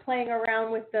been playing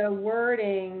around with the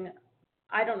wording.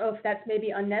 I don't know if that's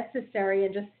maybe unnecessary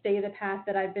and just stay the path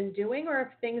that I've been doing, or if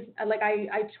things, like I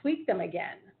tweak them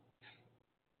again.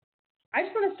 I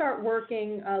just want to start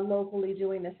working locally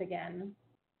doing this again.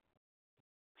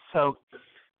 So,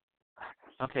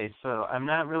 okay, so I'm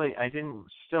not really, I didn't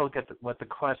still get what the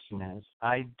question is.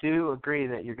 I do agree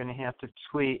that you're going to have to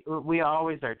tweak. We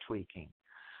always are tweaking.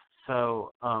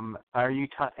 So are you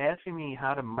asking me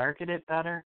how to market it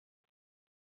better?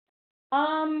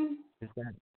 Is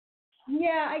that?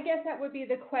 Yeah, I guess that would be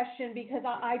the question, because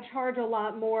I charge a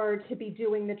lot more to be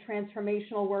doing the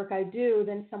transformational work I do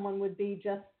than someone would be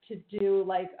just to do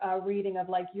like a reading of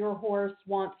like your horse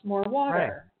wants more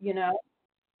water, you know?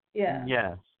 Yeah.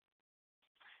 Yes.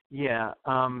 Yeah.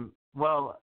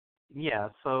 Well, yeah.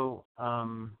 So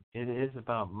it is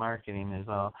about marketing is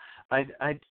all. I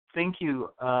think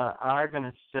you are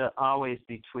going to always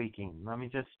be tweaking. Let me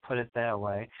just put it that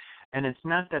way. And it's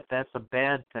not that that's a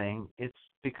bad thing. It's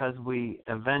because we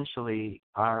eventually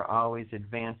are always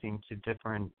advancing to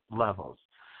different levels.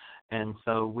 And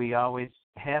so we always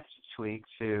have to tweak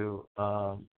to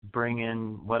bring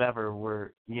in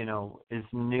whatever is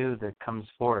new that comes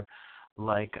forth.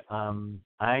 Like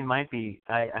I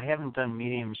haven't done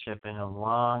mediumship in a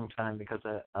long time because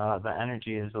the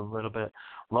energy is a little bit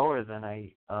lower than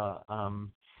I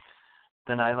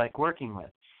like working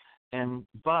with.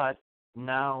 But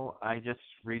now I just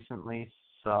recently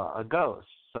saw a ghost.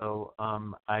 So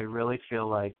I really feel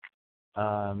like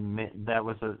that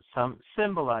was some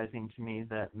symbolizing to me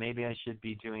that maybe I should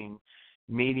be doing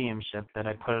mediumship, that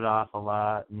I put it off a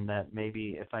lot, and that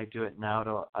maybe if I do it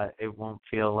now, it won't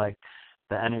feel like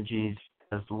the energy's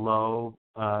as low,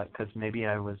 because maybe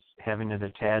I was having it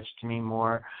attached to me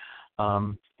more,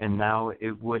 and now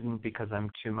it wouldn't because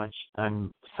I'm so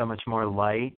much more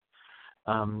light.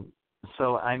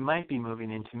 So I might be moving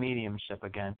into mediumship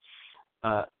again.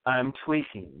 I'm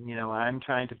tweaking. I'm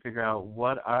trying to figure out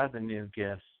what are the new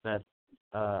gifts that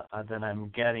I'm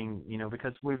getting.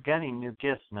 Because we're getting new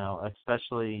gifts now,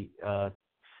 especially right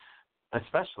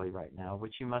now,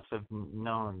 which you must have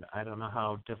known. I don't know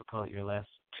how difficult your last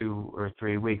 2 or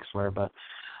 3 weeks were, but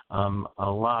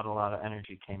a lot of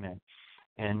energy came in,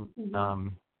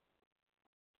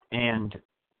 and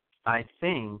I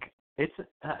think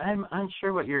I'm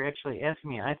unsure what you're actually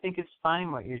asking me. I think it's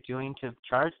fine what you're doing to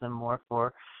charge them more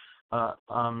for that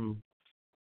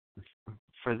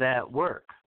work,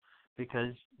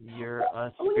 because you're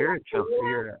a spiritual.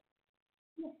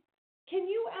 Can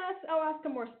you ask? I'll ask a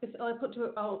more specific. I'll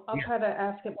try to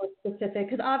ask it more specific,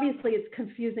 because obviously it's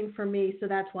confusing for me, so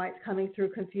that's why it's coming through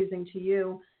confusing to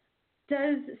you.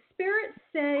 Does Spirit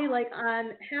say, like,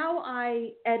 on how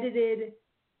I edited?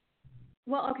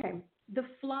 Well, okay. The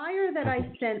flyer that I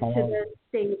sent to the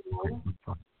stable,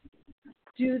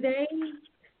 do they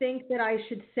think that I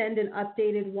should send an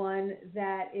updated one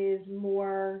that is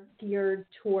more geared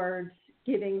towards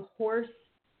giving horse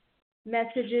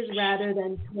messages rather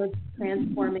than towards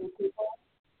transforming people?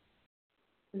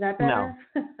 Is that better?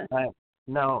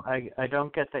 No, I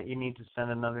don't get that you need to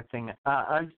send another thing.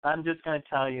 I'm just going to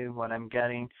tell you what I'm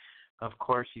getting. Of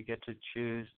course, you get to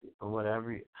choose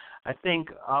whatever. I think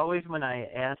always when I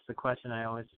ask the question,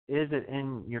 is it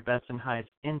in your best and highest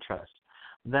interest?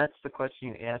 That's the question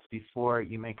you ask before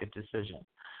you make a decision.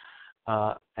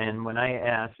 And when I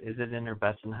asked, is it in their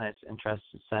best and highest interest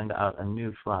to send out a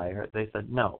new flyer, they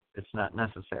said, no, it's not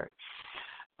necessary.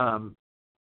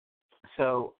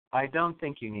 So I don't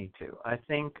think you need to. I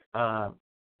think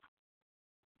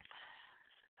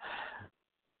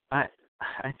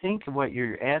I think what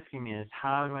you're asking me is,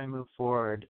 how do I move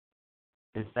forward?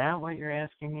 Is that what you're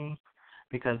asking me?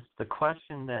 Because the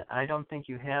question that I don't think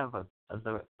you have a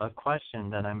question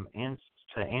that I'm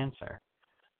to answer.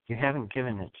 You haven't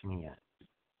given it to me yet.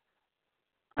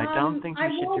 I don't think you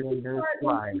should do a new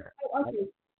flyer. Okay,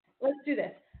 let's do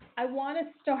this. I want to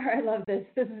start. I love this.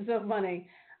 This is so funny.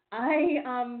 I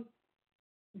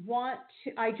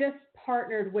just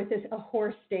partnered with a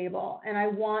horse stable, and I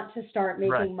want to start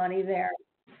making money there.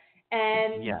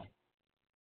 And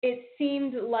it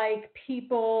seemed like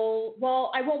people,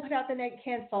 well, I won't put out the name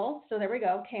cancel. So there we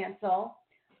go, cancel.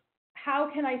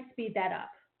 How can I speed that up?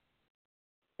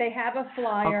 They have a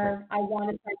flyer. Okay. I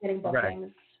want to start getting bookings.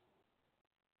 Right.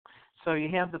 So you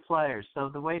have the flyers. So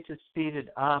the way to speed it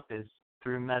up is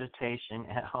through meditation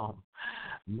at home,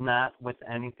 not with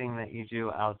anything that you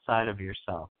do outside of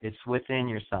yourself. It's within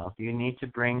yourself. You need to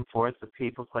bring forth the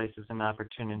people, places, and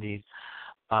opportunities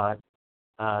that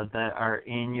are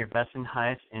in your best and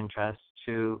highest interest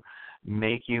to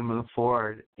make you move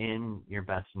forward in your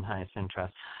best and highest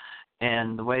interest.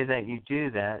 And the way that you do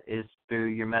that is through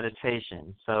your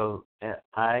meditation. So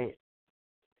there's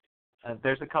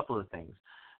a couple of things.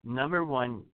 Number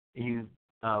one,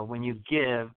 when you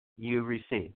give, you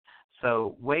receive.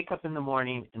 So wake up in the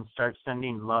morning and start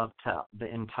sending love to the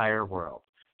entire world.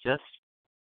 Just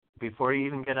before you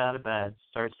even get out of bed,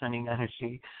 start sending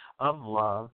energy of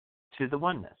love to the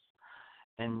oneness.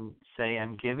 And say,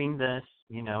 I'm giving this,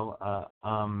 in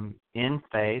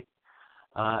faith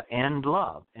and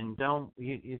love. And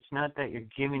it's not that you're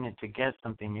giving it to get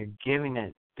something. You're giving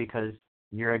it because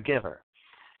you're a giver.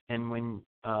 And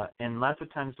and lots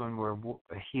of times when we're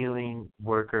healing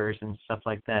workers and stuff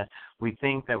like that, we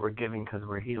think that we're giving because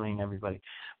we're healing everybody.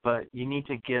 But you need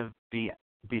to give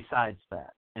besides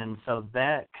that. And so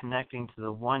that connecting to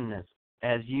the oneness,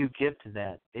 as you give to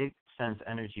that, it sends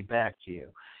energy back to you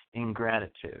in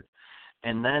gratitude.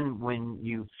 And then when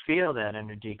you feel that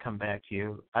energy come back to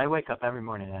you, I wake up every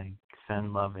morning, I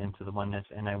send love into the oneness,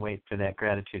 and I wait for that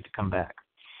gratitude to come back.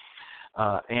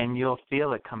 And you'll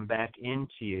feel it come back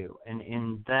into you. And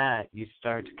in that, you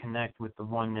start to connect with the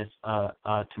oneness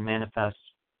to manifest,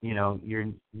 your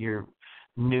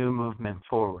new movement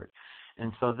forward.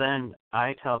 And so then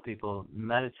I tell people,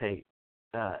 meditate.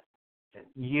 I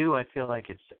feel like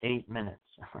it's 8 minutes.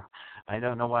 I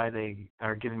don't know why they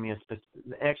are giving me a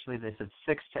specific. Actually, they said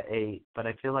 6 to 8, but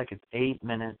I feel like it's 8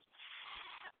 minutes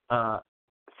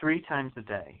 3 times a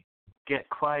day. Get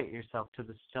quiet yourself to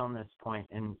the stillness point,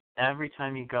 and every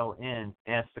time you go in,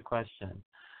 ask the question,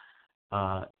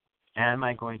 am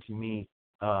I going to meet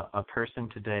a person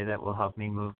today that will help me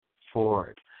move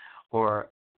forward? Or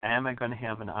am I going to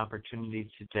have an opportunity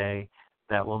today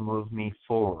that will move me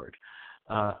forward?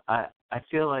 I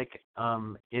feel like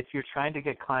if you're trying to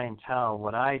get clientele,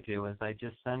 what I do is I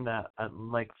just send out,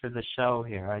 like for the show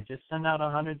here, I just send out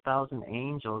 100,000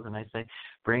 angels, and I say,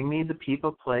 bring me the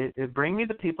people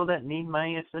that need my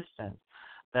assistance,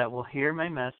 that will hear my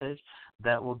message,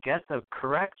 that will get the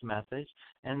correct message,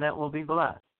 and that will be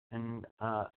blessed. And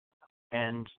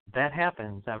that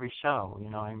happens every show.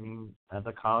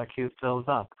 The caller queue fills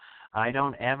up. I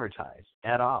don't advertise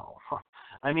at all.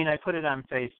 I put it on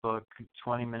Facebook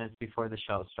 20 minutes before the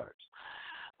show starts.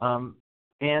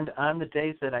 And on the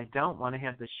days that I don't want to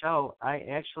have the show, I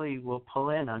actually will pull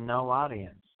in a no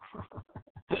audience.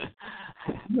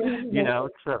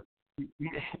 So,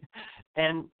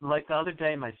 and like the other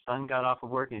day, my son got off of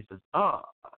work and he says,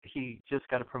 he just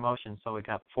got a promotion, so he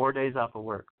got 4 days off of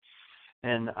work.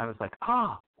 And I was like,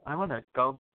 I want to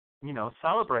go,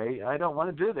 celebrate. I don't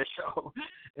want to do this show.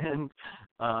 And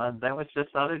that was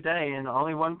just the other day, and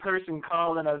only one person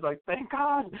called, and I was like, thank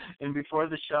God. And before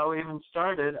the show even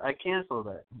started, I canceled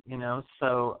it,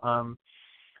 So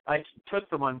I took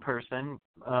the one person,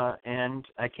 and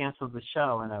I canceled the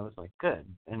show, and I was like, good.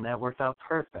 And that worked out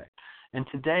perfect. And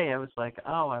today I was like,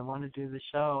 I want to do the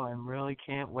show. I really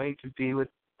can't wait to be with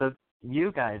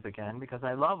you guys again, because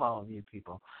I love all of you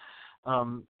people,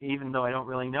 even though I don't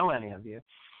really know any of you.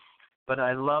 But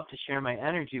I love to share my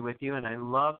energy with you, and I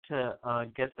love to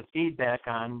get the feedback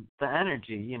on the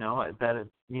energy, that,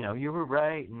 you were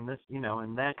right, and this,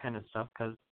 and that kind of stuff,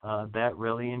 because that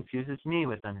really infuses me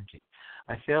with energy.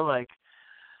 I feel like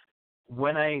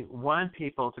when I want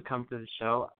people to come to the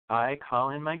show, I call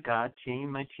in my God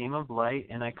team, my team of light,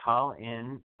 and I call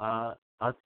in an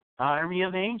army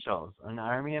of angels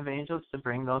to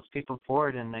bring those people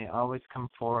forward, and they always come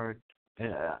forward.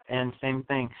 And same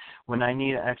thing, when I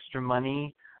need extra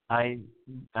money, I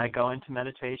go into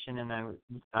meditation, and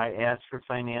I ask for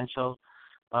financial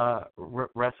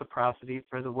reciprocity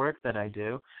for the work that I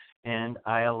do, and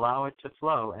I allow it to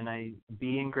flow, and I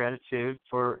be in gratitude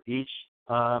for each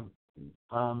thing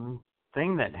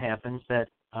that happens that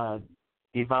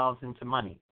evolves into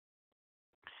money.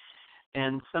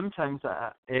 And sometimes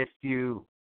if you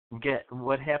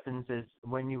what happens is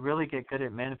when you really get good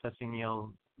at manifesting,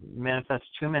 you'll manifest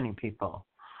too many people.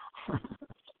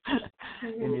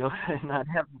 And you'll not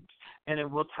have, and it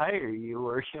will tire you,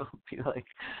 or you'll be like,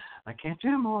 I can't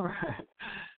do more.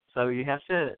 So you have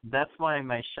to, that's why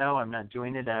my show, I'm not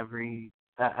doing it I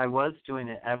was doing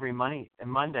it every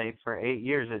Monday for 8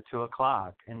 years at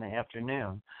 2:00 in the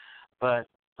afternoon. But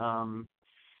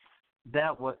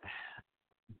that was,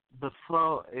 the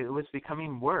flow, it was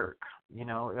becoming work.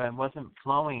 I wasn't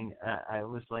flowing. I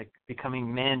was like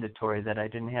becoming mandatory that I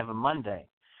didn't have a Monday.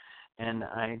 And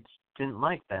I didn't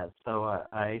like that. So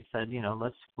I said,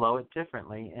 let's flow it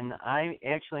differently. And I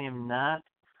actually am not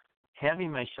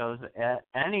having my shows at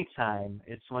any time.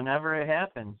 It's whenever it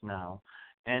happens now.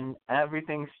 And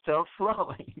everything's still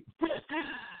flowing.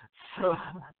 So,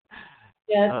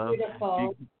 yeah, it's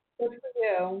beautiful. Good for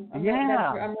you. I'm really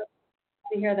happy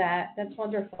to hear that. That's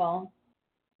wonderful.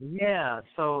 Yeah,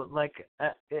 so like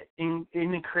in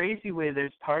a crazy way,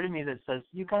 there's part of me that says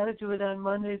you got to do it on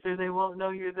Mondays or they won't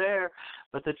know you're there.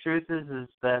 But the truth is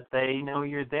that they know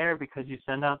you're there because you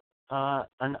send out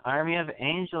an army of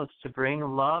angels to bring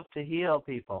love to heal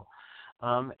people,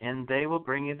 and they will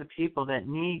bring you the people that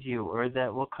need you or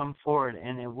that will come forward,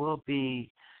 and it will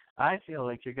be. I feel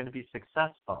like you're going to be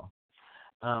successful,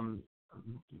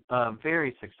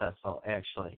 very successful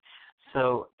actually.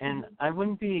 So, and I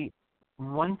wouldn't be.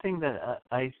 One thing that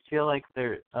I feel like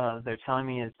they're telling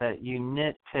me is that you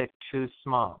nitpick too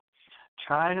small.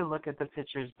 Try to look at the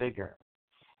pictures bigger,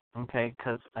 okay?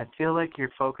 Because I feel like you're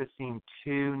focusing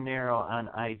too narrow on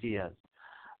ideas,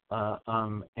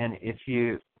 and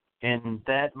and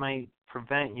that might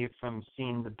prevent you from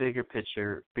seeing the bigger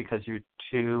picture because you're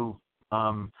too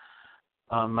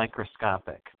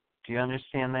microscopic. Do you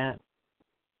understand that?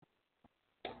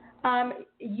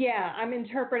 Yeah, I'm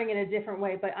interpreting it a different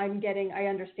way, but I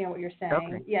understand what you're saying.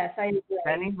 Okay. Yes, I agree.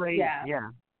 Anyway, yeah.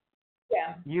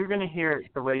 You're going to hear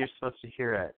it the way you're supposed to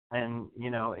hear it. And,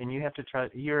 and you have to try,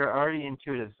 you're already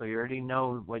intuitive, so you already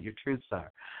know what your truths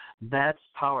are. That's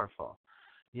powerful,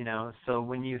 so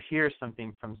when you hear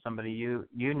something from somebody, you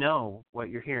know what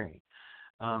you're hearing.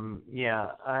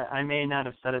 I may not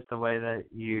have said it the way that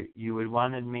you would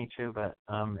wanted me to, but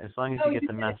as long as you get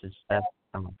the message, that's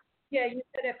Yeah, you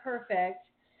said it perfect.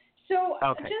 So I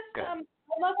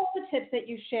love all the tips that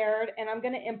you shared, and I'm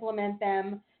going to implement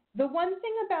them. The one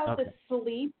thing about the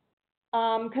sleep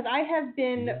because I have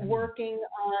been working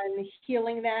on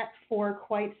healing that for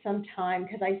quite some time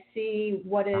because I see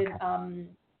what a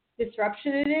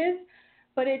disruption it is,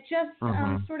 but it just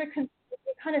sort of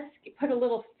kind of put a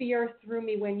little fear through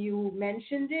me when you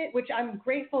mentioned it, which I'm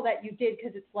grateful that you did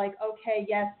because it's like, okay,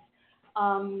 yes,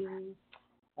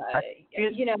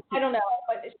 you know, I don't know,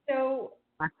 but so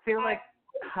I feel like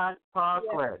hot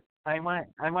chocolate. I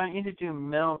want you to do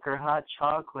milk or hot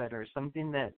chocolate or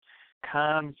something that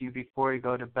calms you before you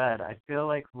go to bed. I feel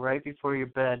like right before your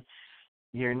bed,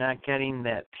 you're not getting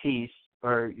that peace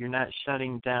or you're not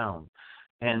shutting down.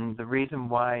 And the reason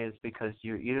why is because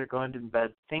you're either going to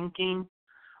bed thinking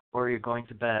or you're going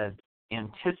to bed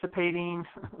anticipating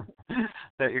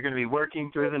that you're going to be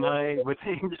working through the night with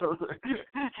angels.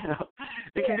 You know,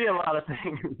 it can be a lot of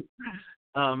things.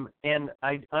 And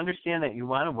I understand that you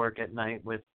want to work at night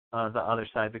with the other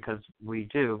side because we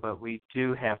do, but we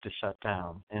do have to shut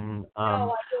down. And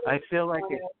I feel like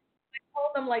I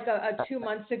told them like 2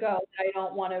 months ago that I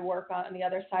don't want to work on the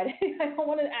other side. I don't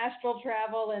want to astral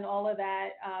travel and all of that.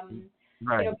 You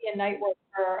know, be a night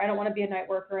worker. I don't want to be a night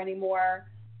worker anymore.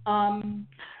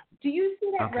 Do you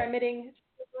see that remedying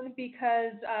soon?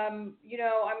 Because you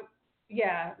know,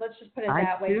 let's just put it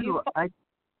that way.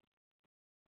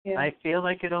 I feel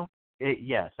like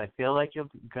yes, I feel like you're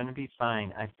going to be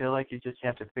fine. I feel like you just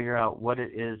have to figure out what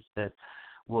it is that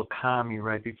will calm you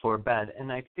right before bed.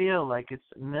 And I feel like it's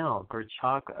milk or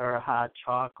chocolate or hot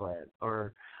chocolate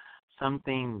or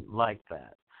something like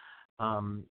that.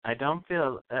 I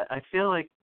feel like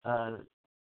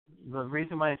the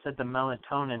reason why I said the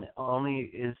melatonin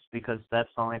only is because that's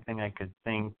the only thing I could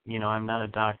think. You know, I'm not a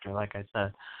doctor, like I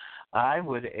said. I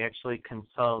would actually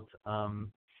consult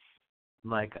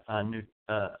like a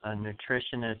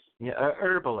nutritionist, a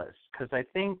herbalist, because I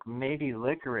think maybe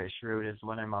licorice root is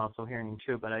what I'm also hearing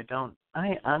too, but I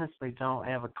honestly don't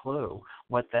have a clue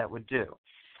what that would do.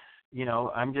 You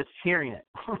know, I'm just hearing it.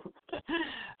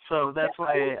 So that's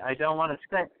why I don't want to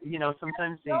say, you know,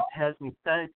 sometimes he has me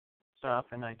say stuff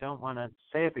and I don't want to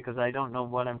say it because I don't know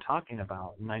what I'm talking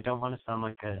about and I don't want to sound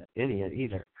like an idiot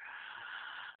either.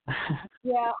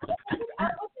 Yeah,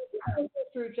 I was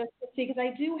through just to see because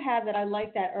I do have it. I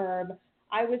like that herb.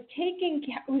 I was doing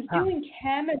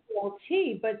chamomile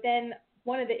tea, but then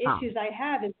one of the issues I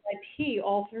have is I pee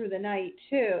all through the night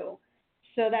too.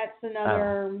 So that's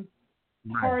another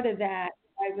part of that.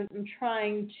 I'm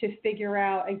trying to figure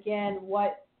out again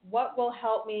what will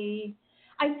help me.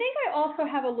 I think I also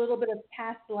have a little bit of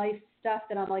past life stuff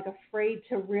that I'm like afraid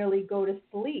to really go to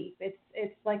sleep.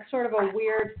 It's like sort of a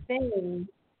weird thing.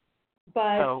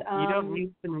 But so you don't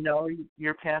need to know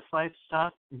your past life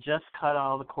stuff. Just cut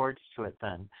all the cords to it.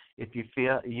 Then, if you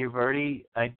feel you've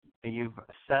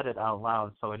said it out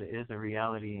loud, so it is a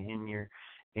reality in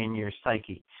your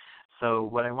psyche. So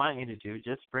what I want you to do,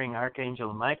 just bring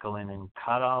Archangel Michael in and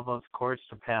cut all those cords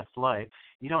to past life.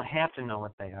 You don't have to know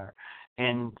what they are,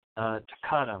 and to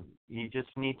cut them, you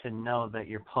just need to know that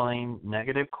you're pulling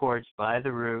negative cords by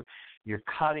the root. You're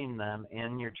cutting them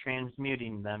and you're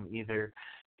transmuting them either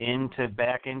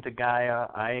back into Gaia.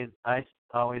 I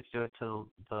always do it to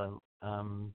the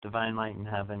divine light in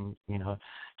heaven, you know,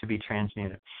 to be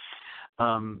transmuted.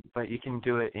 But you can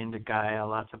do it into Gaia.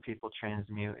 Lots of people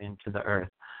transmute into the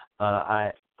earth.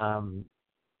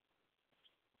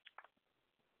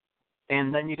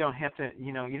 And then you don't have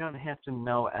to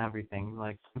know everything.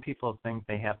 Like some people think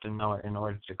they have to know it in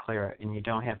order to clear it, and you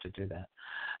don't have to do that.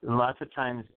 Lots of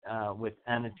times with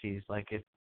entities, like if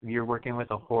you're working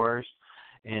with a horse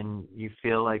and you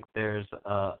feel like there's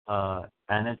a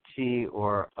entity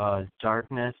or a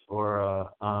darkness or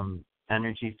a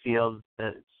energy field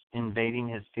that's invading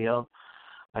his field,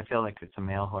 I feel like it's a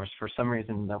male horse for some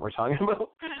reason that we're talking about.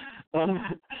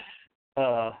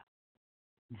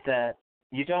 That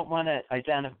you don't want to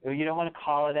identify, you don't want to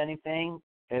call it anything.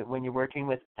 When you're working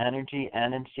with energy,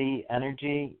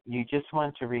 you just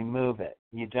want to remove it.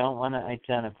 You don't want to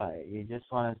identify it. You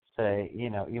just want to say, you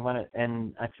know, you want to,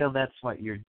 and I feel that's what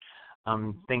you're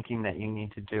thinking that you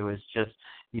need to do is just,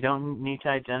 you don't need to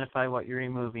identify what you're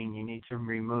removing. You need to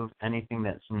remove anything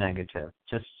that's negative.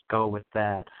 Just go with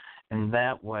that. And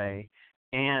that way,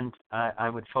 and I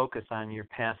would focus on your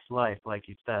past life, like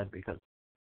you said, because,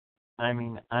 I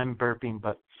mean, I'm burping,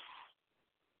 but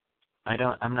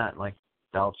I'm not like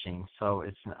belching, so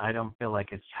I don't feel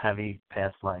like it's heavy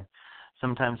past life.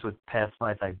 Sometimes with past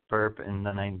life I burp and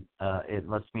then it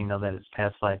lets me know that it's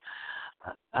past life.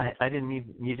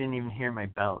 You didn't even hear my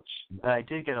belch. I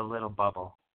did get a little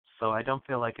bubble, so I don't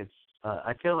feel like it's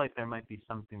I feel like there might be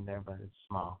something there, but it's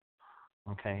small.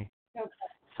 Okay.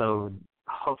 So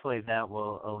hopefully that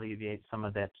will alleviate some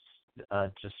of that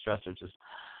distress or just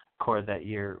cord that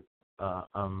you're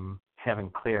having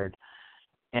cleared.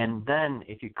 And then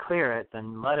if you clear it,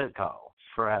 then let it go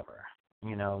forever.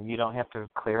 You know, you don't have to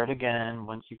clear it again.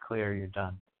 Once you clear, you're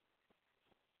done.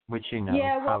 Which you know,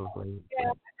 probably.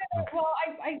 Yeah. Well,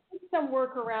 I did some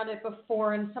work around it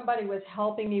before, and somebody was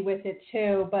helping me with it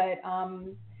too. But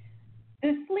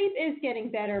the sleep is getting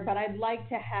better, but I'd like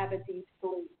to have a deep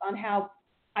sleep on how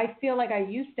I feel like I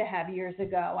used to have years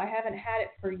ago. I haven't had it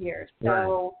for years,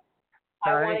 so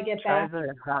I want to get back.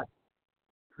 Try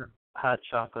the hot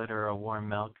chocolate or a warm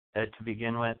milk to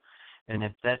begin with. And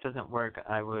if that doesn't work,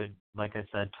 I would, like I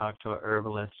said, talk to a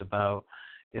herbalist about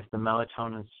if the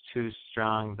melatonin is too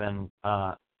strong, then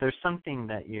there's something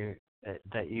that's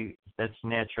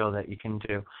natural that you can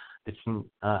do. It's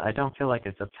I don't feel like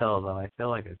it's a pill though. I feel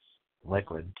like it's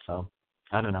liquid. So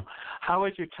I don't know. How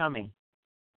is your tummy?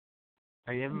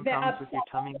 Are you having problems with your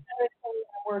tummy? I'm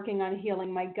working on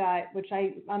healing my gut, which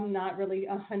I'm not really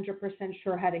 100%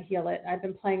 sure how to heal it. I've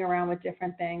been playing around with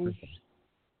different things.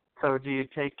 So do you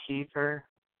take kefir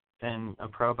and a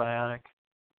probiotic?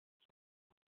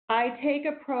 I take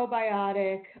a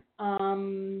probiotic.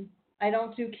 I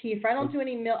don't do kefir. I don't do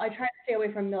any milk. I try to stay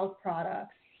away from milk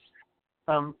products.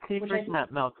 Kefir's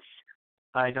not milk,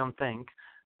 I don't think.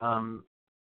 I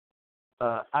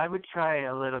would try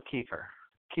a little kefir.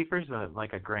 Kefir's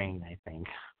like a grain, I think.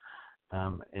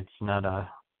 It's not a.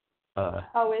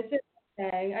 Oh, is it?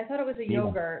 Okay. I thought it was a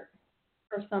yogurt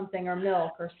or something, or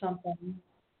milk or something.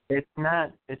 It's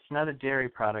not a dairy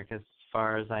product as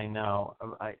far as I know.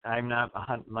 I'm not,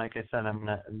 like I said, I'm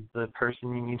not the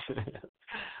person you need to.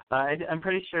 I'm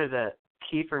pretty sure that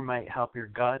kefir might help your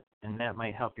gut, and that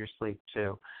might help your sleep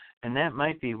too. And that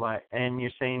might be why. And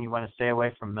you're saying you want to stay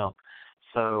away from milk.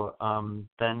 So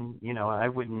then, you know, I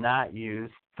would not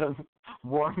use the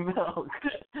warm milk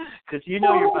because you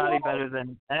know your body better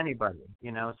than anybody,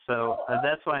 you know. So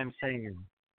that's why I'm saying.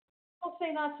 I'll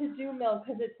say not to do milk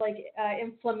because it's like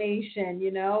inflammation, you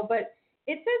know. But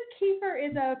it says kefir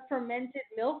is a fermented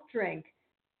milk drink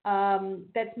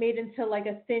that's made into like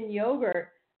a thin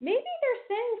yogurt. Maybe they're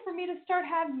saying for me to start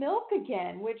have milk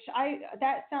again, which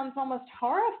that sounds almost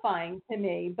horrifying to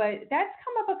me. But that's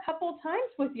come up a couple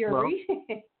times with your reading.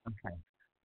 Okay.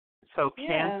 So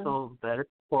cancel that it's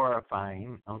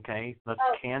horrifying. Okay, let's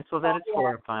cancel that it's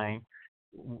horrifying.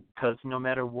 Because no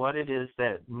matter what it is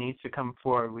that needs to come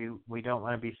forward, we don't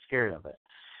want to be scared of it.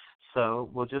 So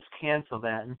we'll just cancel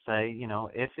that and say, you know,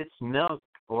 if it's milk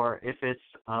or if it's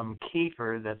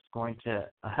kefir that's going to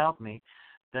help me,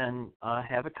 then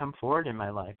have it come forward in my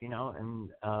life, you know.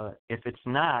 And if it's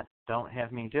not, don't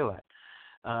have me do it.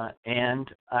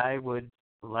 And I would,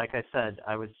 like I said,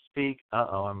 I would speak.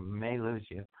 I may lose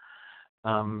you.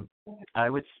 I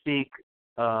would speak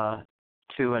to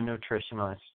a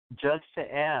nutritionalist. Just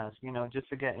to ask, you know, just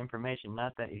to get information,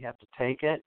 not that you have to take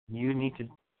it. You need to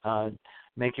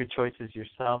make your choices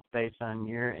yourself based on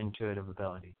your intuitive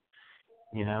ability,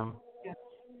 you know.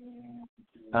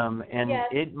 And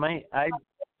it might, I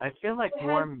feel like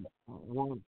warm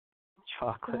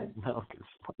chocolate milk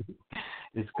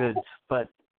is good, but,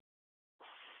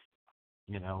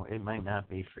 you know, it might not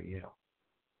be for you.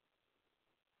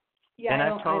 Yeah, and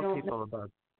I've told people about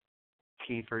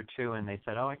kefir too, and they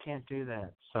said, I can't do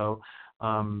that. So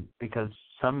because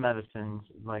some medicines,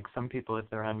 like some people, if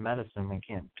they're on medicine, they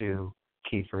can't do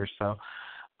kefir. So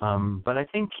but I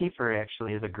think kefir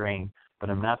actually is a grain, but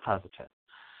I'm not positive.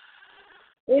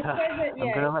 It says that, I'm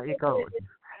going to let you go.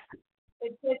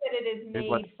 It says that it is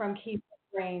made from kefir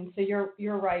grain, so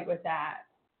you're right with that.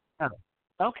 Oh,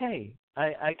 okay.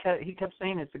 He kept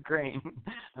saying it's a grain.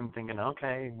 I'm thinking,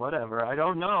 okay, whatever. I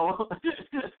don't know.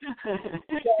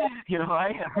 You know,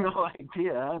 I have no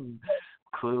idea. I'm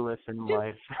clueless in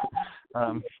life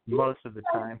most of the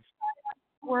time.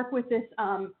 Work with this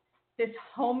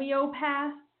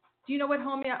homeopath. Do you know what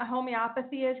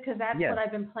homeopathy is? Because that's what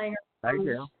I've been playing around. I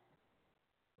do.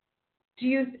 Do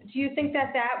you think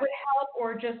that would help,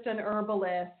 or just an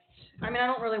herbalist? I mean, I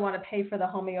don't really want to pay for the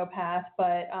homeopath,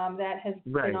 but that has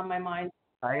been on my mind.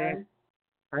 I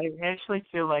actually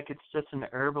feel like it's just an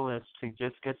herbalist to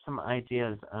just get some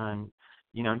ideas on,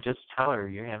 you know, just tell her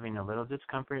you're having a little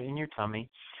discomfort in your tummy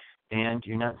and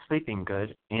you're not sleeping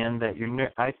good, and that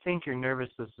I think your nervous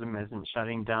system isn't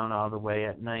shutting down all the way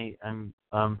at night. And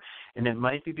it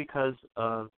might be because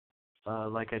of,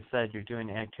 like I said, you're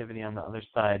doing activity on the other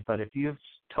side. But if you've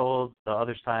told the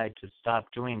other side to stop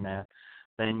doing that,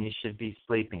 then you should be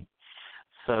sleeping.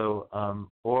 So,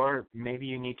 or maybe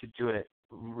you need to do it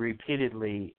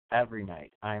repeatedly every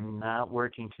night. I'm not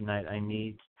working tonight. I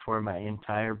need for my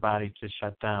entire body to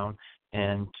shut down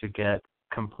and to get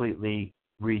completely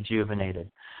rejuvenated.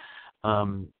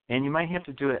 And you might have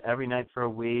to do it every night for a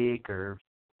week or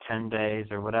 10 days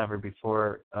or whatever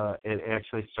before it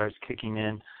actually starts kicking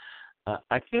in.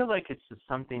 I feel like it's just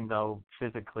something, though,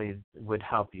 physically would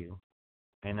help you.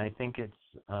 And I think it's,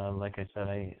 like I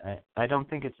said, I don't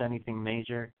think it's anything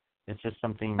major. It's just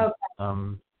something,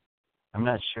 I'm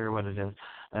not sure what it is.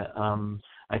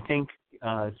 I think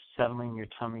settling your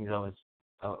tummy, though,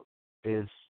 is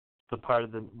the part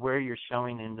of where you're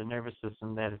showing in the nervous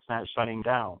system that it's not shutting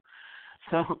down.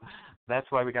 So that's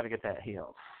why we got to get that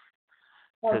healed.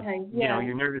 Okay. Yeah. You know,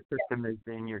 your nervous system is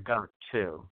in your gut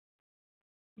too.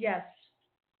 Yes.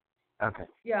 Okay.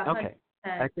 Yeah. Okay.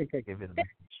 100%. I think I gave you the message.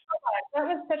 That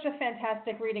was such a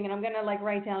fantastic reading, and I'm gonna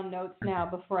write down notes now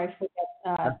before I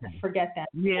forget that.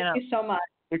 Yeah. Thank you so much.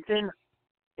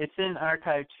 It's in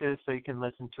archive too, so you can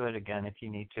listen to it again if you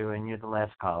need to. And you're the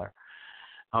last caller.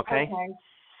 Okay. Okay.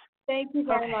 Thank you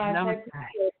very much. I appreciate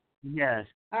it. Yes.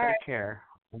 Take care.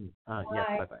 Yes.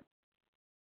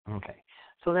 Bye-bye. Okay.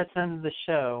 So that's the end of the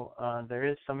show. There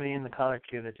is somebody in the caller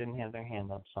queue that didn't have their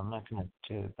hand up, so I'm not going to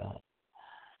do that.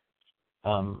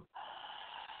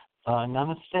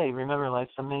 Namaste. Remember,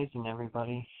 life's amazing,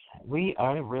 everybody. We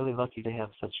are really lucky to have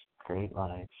such great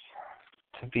lives.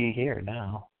 To be here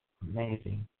now,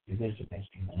 amazing. It is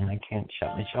amazing, and I can't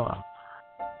shut my show off.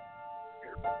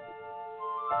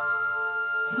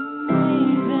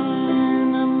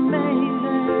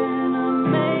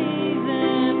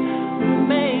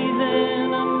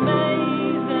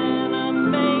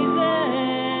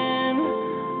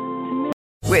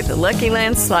 With the Lucky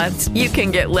Land Slots, you can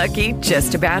get lucky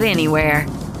just about anywhere.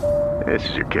 This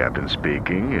is your captain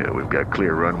speaking. We've got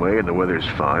clear runway and the weather's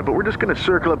fine, but we're just going to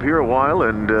circle up here a while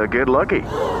and get lucky.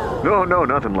 No,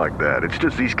 nothing like that. It's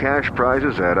just these cash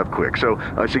prizes add up quick. So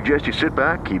I suggest you sit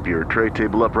back, keep your tray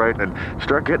table upright, and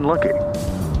start getting lucky.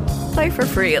 Play for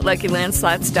free at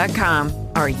LuckyLandSlots.com.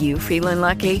 Are you feeling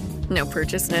lucky? No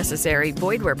purchase necessary.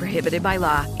 Void where prohibited by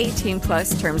law.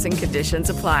 18+ terms and conditions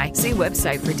apply. See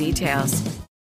website for details.